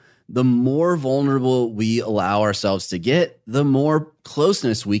 Now, the more vulnerable we allow ourselves to get, the more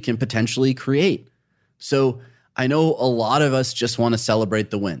closeness we can potentially create. So I know a lot of us just want to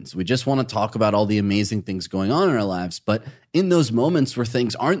celebrate the wins. We just want to talk about all the amazing things going on in our lives. But in those moments where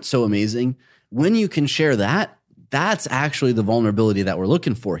things aren't so amazing, when you can share that, that's actually the vulnerability that we're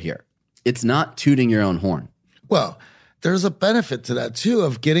looking for here. It's not tooting your own horn. Well, there's a benefit to that too,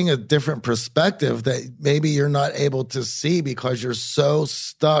 of getting a different perspective that maybe you're not able to see because you're so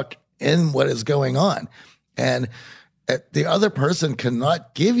stuck in what is going on. And the other person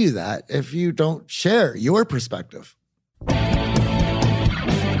cannot give you that if you don't share your perspective.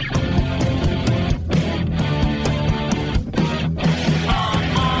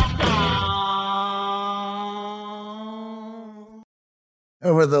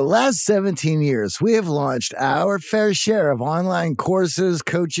 Over the last 17 years, we have launched our fair share of online courses,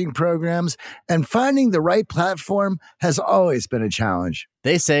 coaching programs, and finding the right platform has always been a challenge.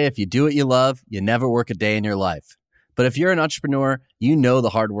 They say if you do what you love, you never work a day in your life. But if you're an entrepreneur, you know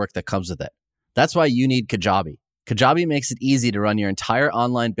the hard work that comes with it. That's why you need Kajabi. Kajabi makes it easy to run your entire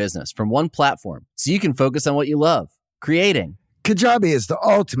online business from one platform so you can focus on what you love, creating. Kajabi is the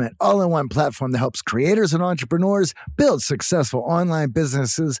ultimate all-in-one platform that helps creators and entrepreneurs build successful online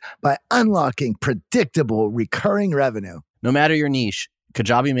businesses by unlocking predictable recurring revenue. No matter your niche,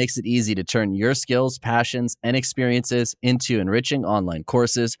 Kajabi makes it easy to turn your skills, passions, and experiences into enriching online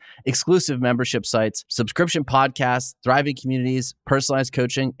courses, exclusive membership sites, subscription podcasts, thriving communities, personalized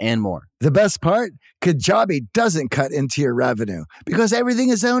coaching, and more. The best part? Kajabi doesn't cut into your revenue because everything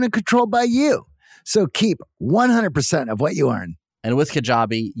is owned and controlled by you. So keep 100% of what you earn. And with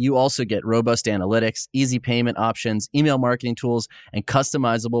Kajabi, you also get robust analytics, easy payment options, email marketing tools, and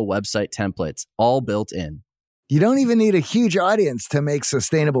customizable website templates, all built in. You don't even need a huge audience to make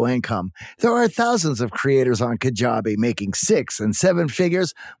sustainable income. There are thousands of creators on Kajabi making 6 and 7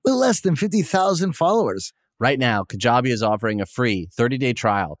 figures with less than 50,000 followers. Right now, Kajabi is offering a free 30-day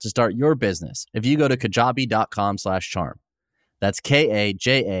trial to start your business if you go to kajabi.com/charm. That's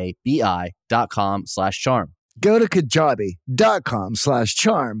KAJABI.com/charm. Go to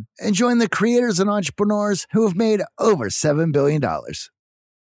kajabi.com/charm and join the creators and entrepreneurs who have made over $7 billion.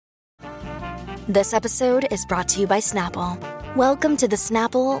 This episode is brought to you by Snapple. Welcome to the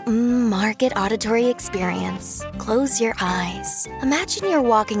Snapple Market Auditory Experience. Close your eyes. Imagine you're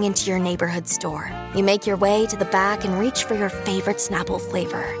walking into your neighborhood store. You make your way to the back and reach for your favorite Snapple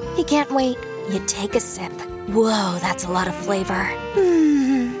flavor. You can't wait. You take a sip. Whoa, that's a lot of flavor.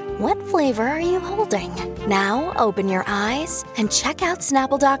 What flavor are you holding? Now open your eyes and check out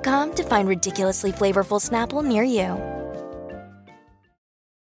Snapple.com to find ridiculously flavorful Snapple near you.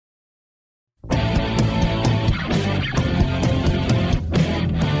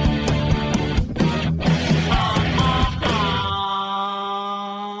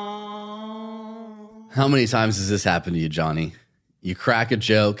 How many times has this happened to you, Johnny? You crack a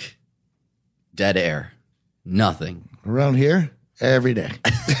joke, dead air, nothing. Around here, every day.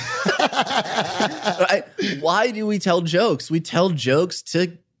 Right? Why do we tell jokes? We tell jokes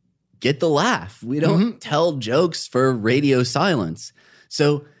to get the laugh. We don't tell jokes for radio silence.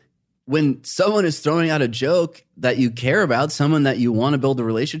 So when someone is throwing out a joke that you care about, someone that you want to build a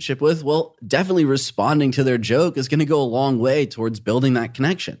relationship with, well, definitely responding to their joke is going to go a long way towards building that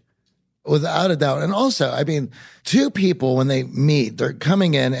connection. Without a doubt. And also, I mean, two people, when they meet, they're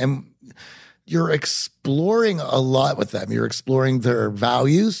coming in and you're exploring a lot with them. You're exploring their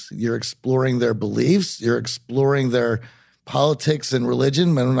values. You're exploring their beliefs. You're exploring their politics and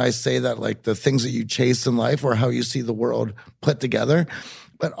religion. And when I say that, like the things that you chase in life or how you see the world put together.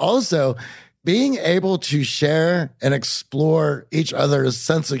 But also being able to share and explore each other's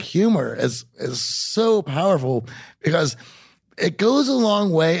sense of humor is so powerful, because it goes a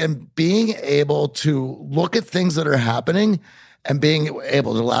long way in being able to look at things that are happening and being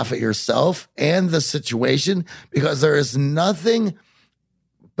able to laugh at yourself and the situation, because there is nothing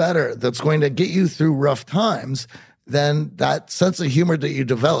better that's going to get you through rough times than that sense of humor that you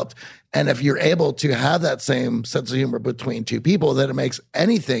developed. And if you're able to have that same sense of humor between two people, then it makes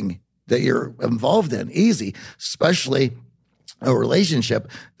anything that you're involved in easy, especially a relationship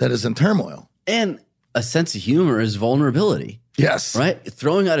that is in turmoil. And a sense of humor is vulnerability. Yes. Right?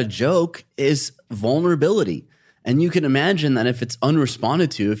 Throwing out a joke is vulnerability. And you can imagine that if it's unresponded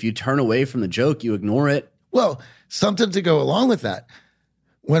to, if you turn away from the joke, you ignore it. Well, something to go along with that.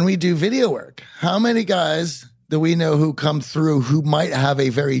 When we do video work, how many guys do we know who come through who might have a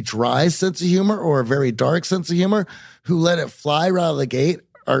very dry sense of humor or a very dark sense of humor, who let it fly right out of the gate,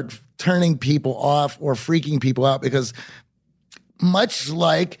 are turning people off or freaking people out? Because much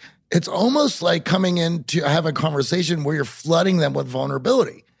like, it's almost like coming in to have a conversation where you're flooding them with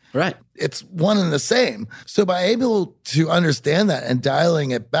vulnerability. Right. It's one and the same. So by able to understand that and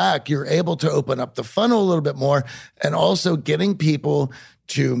dialing it back, you're able to open up the funnel a little bit more, and also getting people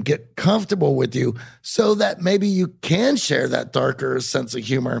to get comfortable with you so that maybe you can share that darker sense of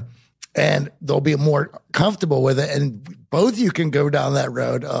humor and they'll be more comfortable with it. And both you can go down that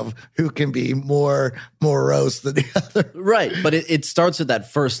road of who can be more morose than the other. Right. But it starts with that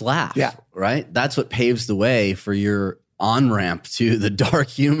first laugh. Yeah. Right. That's what paves the way for your on-ramp to the dark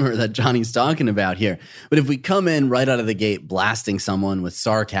humor that Johnny's talking about here. But if we come in right out of the gate blasting someone with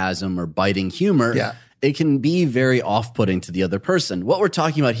sarcasm or biting humor, it can be very off-putting to the other person. What we're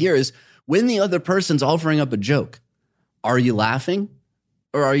talking about here is when the other person's offering up a joke, are you laughing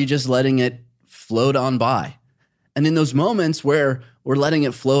or are you just letting it float on by? And in those moments where we're letting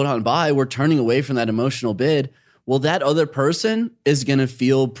it float on by, we're turning away from that emotional bid, well, that other person is going to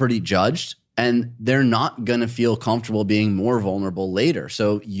feel pretty judged, and they're not going to feel comfortable being more vulnerable later.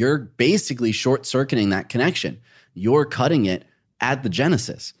 So you're basically short-circuiting that connection. You're cutting it at the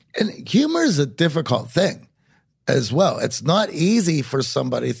genesis. And humor is a difficult thing as well. It's not easy for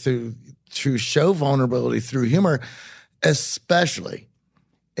somebody to show vulnerability through humor, especially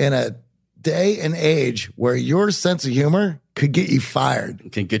in a day and age where your sense of humor could get you fired.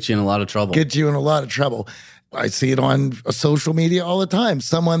 It can get you in a lot of trouble. Get you in a lot of trouble. I see it on social media all the time.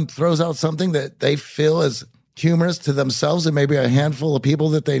 Someone throws out something that they feel is humorous to themselves and maybe a handful of people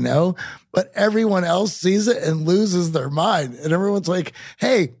that they know, but everyone else sees it and loses their mind. And everyone's like,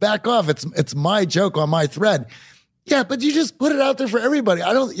 hey, back off. It's my joke on my thread. Yeah, but you just put it out there for everybody.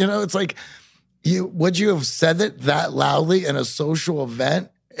 I don't, it's like, would you have said it that loudly in a social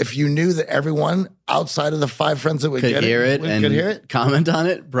event if you knew that everyone outside of the 5 friends that would could hear it could hear it? Comment on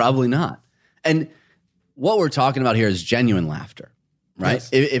it? Probably not. And what we're talking about here is genuine laughter, right? Yes.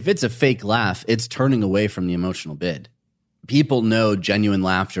 If it's a fake laugh, it's turning away from the emotional bid. People know genuine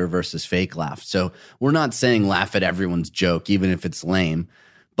laughter versus fake laugh. So we're not saying laugh at everyone's joke, even if it's lame.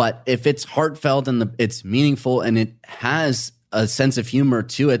 But if it's heartfelt and it's meaningful and it has a sense of humor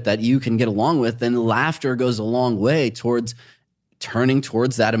to it that you can get along with, then laughter goes a long way towards turning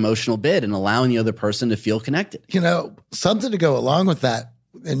towards that emotional bid and allowing the other person to feel connected. You know, something to go along with that,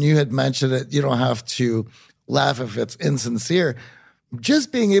 and you had mentioned it, you don't have to laugh if it's insincere.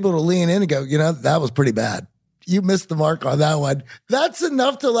 Just being able to lean in and go, you know, that was pretty bad. You missed the mark on that one. That's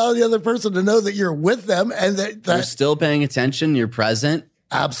enough to allow the other person to know that you're with them and that You're still paying attention, you're present.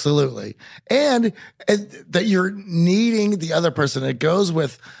 Absolutely. And that you're needing the other person. It goes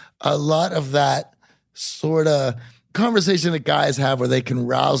with a lot of that sort of conversation that guys have where they can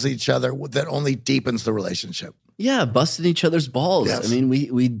rouse each other that only deepens the relationship. Yeah, busting each other's balls. Yes. I mean,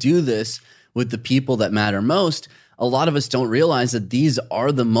 we do this with the people that matter most. A lot of us don't realize that these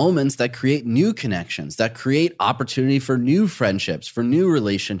are the moments that create new connections, that create opportunity for new friendships, for new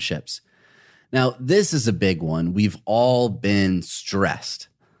relationships. Now, this is a big one. We've all been stressed.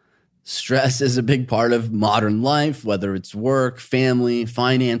 Stress is a big part of modern life, whether it's work, family,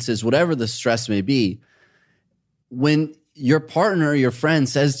 finances, whatever the stress may be. When your partner or your friend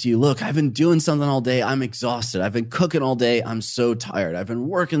says to you, look, I've been doing something all day. I'm exhausted. I've been cooking all day. I'm so tired. I've been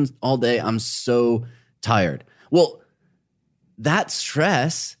working all day. I'm so tired. Well, that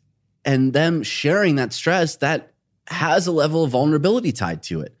stress and them sharing that stress, that has a level of vulnerability tied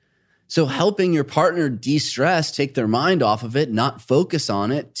to it. So helping your partner de-stress, take their mind off of it, not focus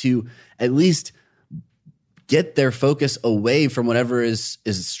on it, to at least get their focus away from whatever is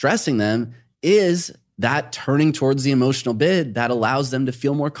stressing them, is that turning towards the emotional bid that allows them to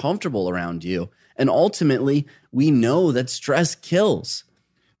feel more comfortable around you. And ultimately, we know that stress kills.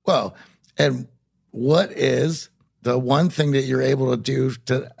 Well, and what is the one thing that you're able to do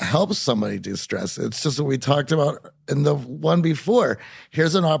to help somebody de-stress? It's just what we talked about in the one before.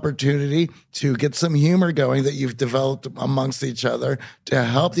 Here's an opportunity to get some humor going that you've developed amongst each other to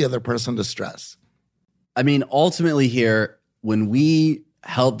help the other person de-stress. I mean, ultimately here, when we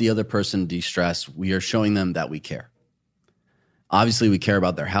help the other person de-stress, we are showing them that we care. Obviously, we care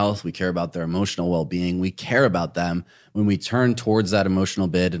about their health. We care about their emotional well-being. We care about them when we turn towards that emotional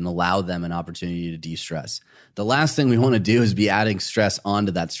bid and allow them an opportunity to de-stress. The last thing we want to do is be adding stress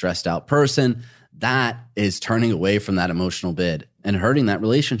onto that stressed out person. That is turning away from that emotional bid and hurting that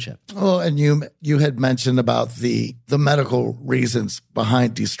relationship. Oh, and you had mentioned about the medical reasons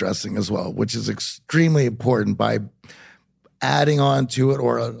behind de-stressing as well, which is extremely important. By adding on to it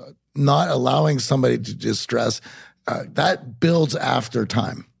or not allowing somebody to distress, that builds after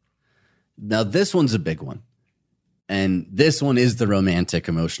time. Now, this one's a big one. And this one is the romantic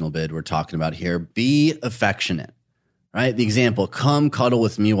emotional bid we're talking about here. Be affectionate, right? The example, come cuddle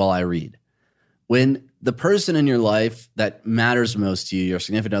with me while I read. When the person in your life that matters most to you, your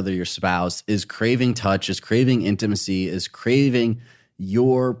significant other, your spouse, is craving touch, is craving intimacy, is craving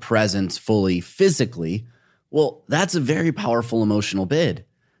your presence fully physically, well, that's a very powerful emotional bid.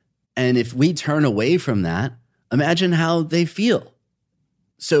 And if we turn away from that, imagine how they feel.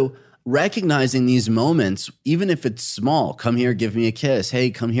 So recognizing these moments, even if it's small, come here, give me a kiss.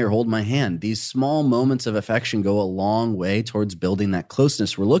 Hey, come here, hold my hand. These small moments of affection go a long way towards building that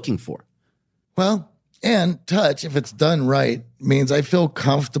closeness we're looking for. Well, and touch, if it's done right, means I feel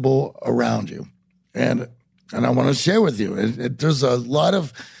comfortable around you. And I want to share with you, there's a lot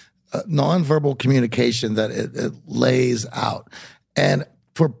of nonverbal communication that it lays out. And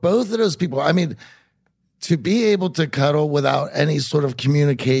for both of those people, I mean, to be able to cuddle without any sort of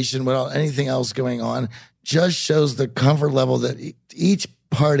communication, without anything else going on, just shows the comfort level that each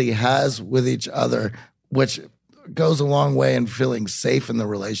party has with each other, which goes a long way in feeling safe in the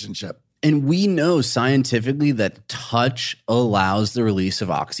relationship. And we know scientifically that touch allows the release of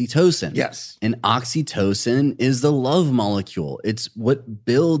oxytocin. Yes. And oxytocin is the love molecule. It's what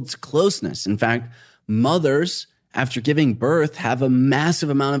builds closeness. In fact, mothers, after giving birth, have a massive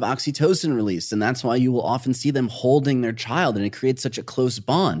amount of oxytocin released. And that's why you will often see them holding their child, and it creates such a close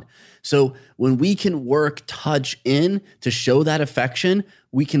bond. So when we can work touch in to show that affection,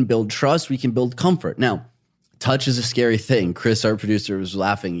 we can build trust, we can build comfort. Now, touch is a scary thing. Chris, our producer, was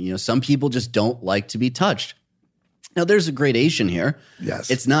laughing. You know, some people just don't like to be touched. Now, there's a gradation here. Yes.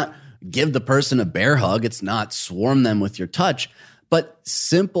 It's not give the person a bear hug. It's not swarm them with your touch. But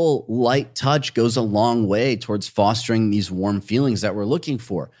simple, light touch goes a long way towards fostering these warm feelings that we're looking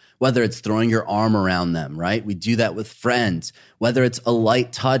for, whether it's throwing your arm around them, right? We do that with friends, whether it's a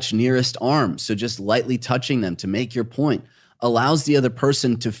light touch nearest arm. So just lightly touching them to make your point allows the other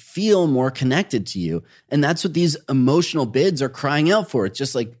person to feel more connected to you. And that's what these emotional bids are crying out for. It's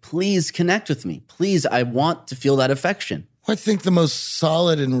just like, please connect with me. Please, I want to feel that affection. I think the most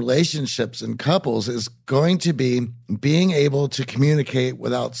solid in relationships and couples is going to be being able to communicate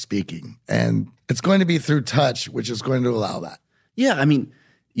without speaking. And It's going to be through touch, which is going to allow that. Yeah, I mean,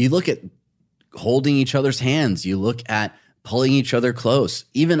 you look at holding each other's hands, you look at pulling each other close,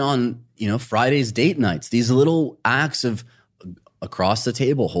 even on, Friday's date nights, these little acts of across the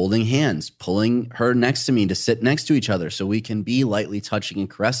table, holding hands, pulling her next to me to sit next to each other so we can be lightly touching and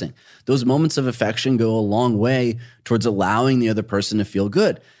caressing. Those moments of affection go a long way towards allowing the other person to feel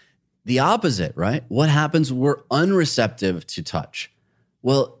good. The opposite, right? What happens when we're unreceptive to touch?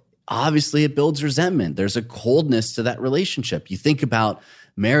 Well, obviously it builds resentment. There's a coldness to that relationship. You think about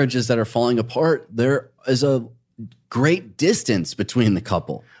marriages that are falling apart, there is a great distance between the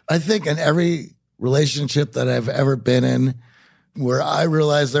couple. I think in every relationship that I've ever been in, where I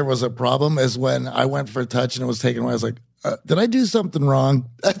realized there was a problem is when I went for a touch and it was taken away. I was like, did I do something wrong?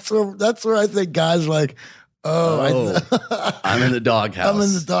 That's where I think guys are like, I'm in the doghouse. I'm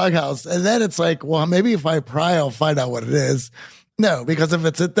in the doghouse. And then it's like, well, maybe if I pry, I'll find out what it is. No, because if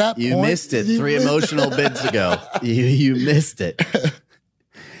it's at that point. You missed it 3 emotional bids ago. You missed it.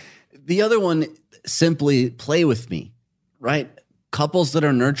 The other one, simply play with me, right? Couples that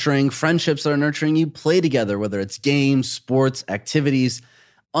are nurturing, friendships that are nurturing, you play together, whether it's games, sports, activities.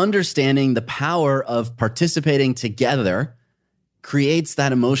 Understanding the power of participating together creates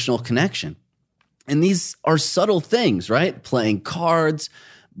that emotional connection. And these are subtle things, right? Playing cards,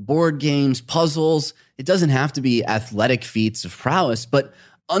 board games, puzzles. It doesn't have to be athletic feats of prowess, but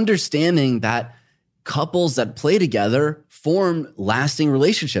understanding that couples that play together form lasting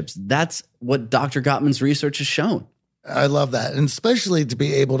relationships. That's what Dr. Gottman's research has shown. I love that. And especially to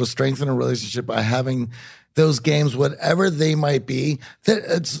be able to strengthen a relationship by having those games, whatever they might be, that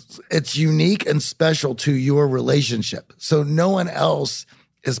it's unique and special to your relationship. So no one else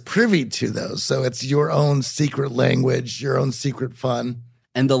is privy to those. So it's your own secret language, your own secret fun.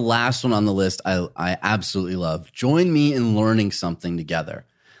 And the last one on the list, I absolutely love. Join me in learning something together.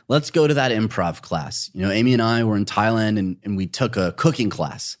 Let's go to that improv class. Amy and I were in Thailand and we took a cooking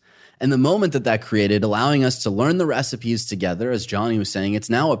class. And the moment that created, allowing us to learn the recipes together, as Johnny was saying,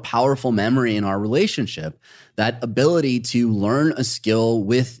 it's now a powerful memory in our relationship. That ability to learn a skill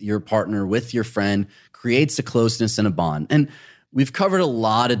with your partner, with your friend, creates a closeness and a bond. And we've covered a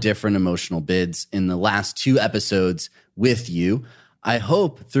lot of different emotional bids in the last 2 episodes with you. I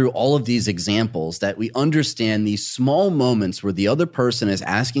hope through all of these examples that we understand these small moments where the other person is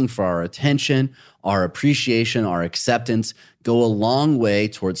asking for our attention, our appreciation, our acceptance, go a long way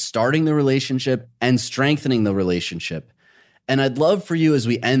towards starting the relationship and strengthening the relationship. And I'd love for you, as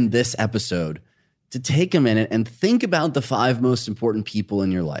we end this episode, to take a minute and think about the 5 most important people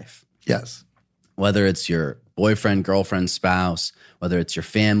in your life. Yes. Whether it's your boyfriend, girlfriend, spouse, whether it's your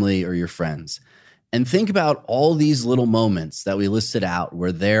family or your friends. And think about all these little moments that we listed out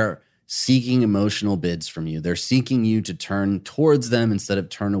where they're seeking emotional bids from you. They're seeking you to turn towards them instead of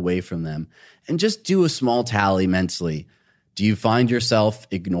turn away from them. And just do a small tally mentally. Do you find yourself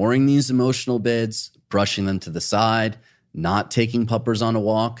ignoring these emotional bids, brushing them to the side, not taking puppers on a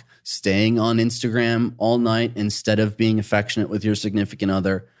walk, staying on Instagram all night instead of being affectionate with your significant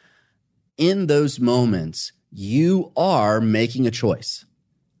other? In those moments, you are making a choice.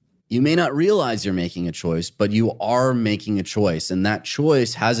 You may not realize you're making a choice, but you are making a choice. And that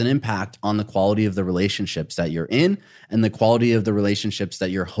choice has an impact on the quality of the relationships that you're in and the quality of the relationships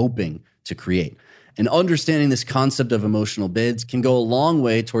that you're hoping to create. And understanding this concept of emotional bids can go a long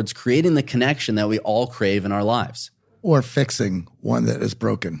way towards creating the connection that we all crave in our lives. Or fixing one that is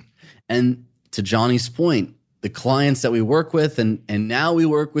broken. And to Johnny's point, the clients that we work with, and now we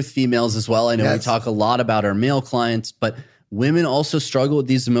work with females as well. I know we talk a lot about our male clients, but women also struggle with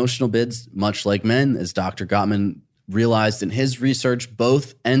these emotional bids, much like men, as Dr. Gottman realized in his research.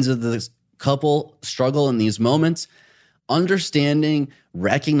 Both ends of the couple struggle in these moments. Understanding,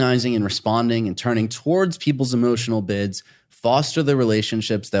 recognizing, and responding and turning towards people's emotional bids foster the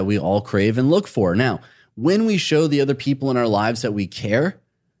relationships that we all crave and look for. Now, when we show the other people in our lives that we care,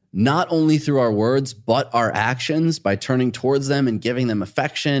 not only through our words, but our actions, by turning towards them and giving them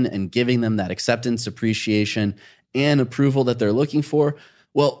affection and giving them that acceptance, appreciation, and approval that they're looking for,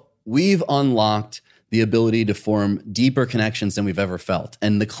 well, we've unlocked the ability to form deeper connections than we've ever felt.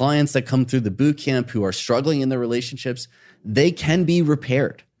 And the clients that come through the boot camp who are struggling in their relationships, they can be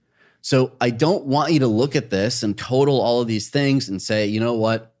repaired. So I don't want you to look at this and total all of these things and say, you know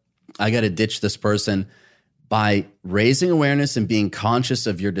what, I got to ditch this person. By raising awareness and being conscious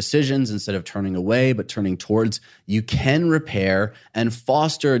of your decisions instead of turning away, but turning towards, you can repair and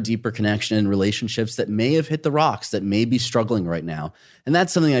foster a deeper connection in relationships that may have hit the rocks, that may be struggling right now. And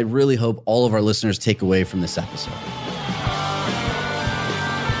that's something I really hope all of our listeners take away from this episode.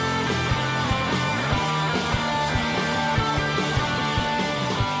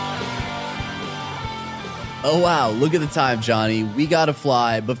 Oh, wow. Look at the time, Johnny. We got to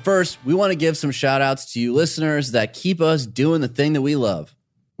fly. But first, we want to give some shout outs to you listeners that keep us doing the thing that we love.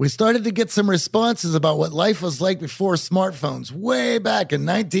 We started to get some responses about what life was like before smartphones way back in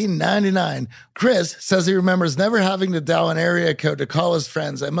 1999. Chris says he remembers never having to dial an area code to call his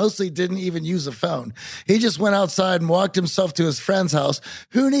friends and mostly didn't even use a phone. He just went outside and walked himself to his friend's house.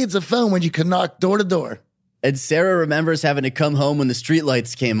 Who needs a phone when you can knock door to door? And Sarah remembers having to come home when the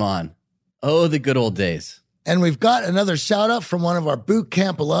streetlights came on. Oh, the good old days. And we've got another shout out from one of our boot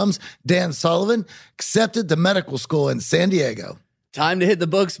camp alums, Dan Sullivan, accepted to medical school in San Diego. Time to hit the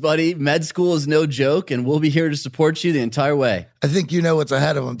books, buddy. Med school is no joke, and we'll be here to support you the entire way. I think you know what's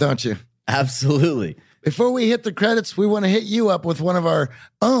ahead of him, don't you? Absolutely. Before we hit the credits, we want to hit you up with one of our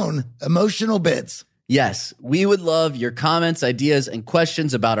own emotional bids. Yes, we would love your comments, ideas, and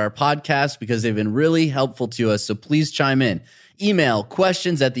questions about our podcast because they've been really helpful to us, so please chime in. Email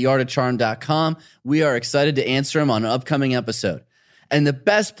questions@theartofcharm.com. We are excited to answer them on an upcoming episode. And the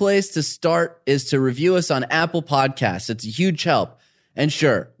best place to start is to review us on Apple Podcasts. It's a huge help. And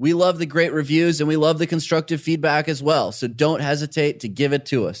sure, we love the great reviews and we love the constructive feedback as well. So don't hesitate to give it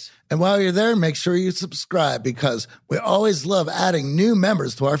to us. And while you're there, make sure you subscribe because we always love adding new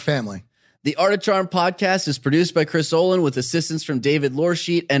members to our family. The Art of Charm podcast is produced by Chris Olin with assistance from David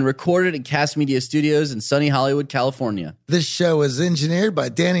Lorsheet and recorded at Cast Media Studios in sunny Hollywood, California. This show is engineered by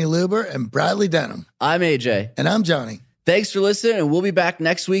Danny Luber and Bradley Denham. I'm AJ. And I'm Johnny. Thanks for listening, and we'll be back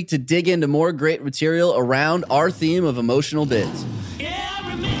next week to dig into more great material around our theme of emotional bids.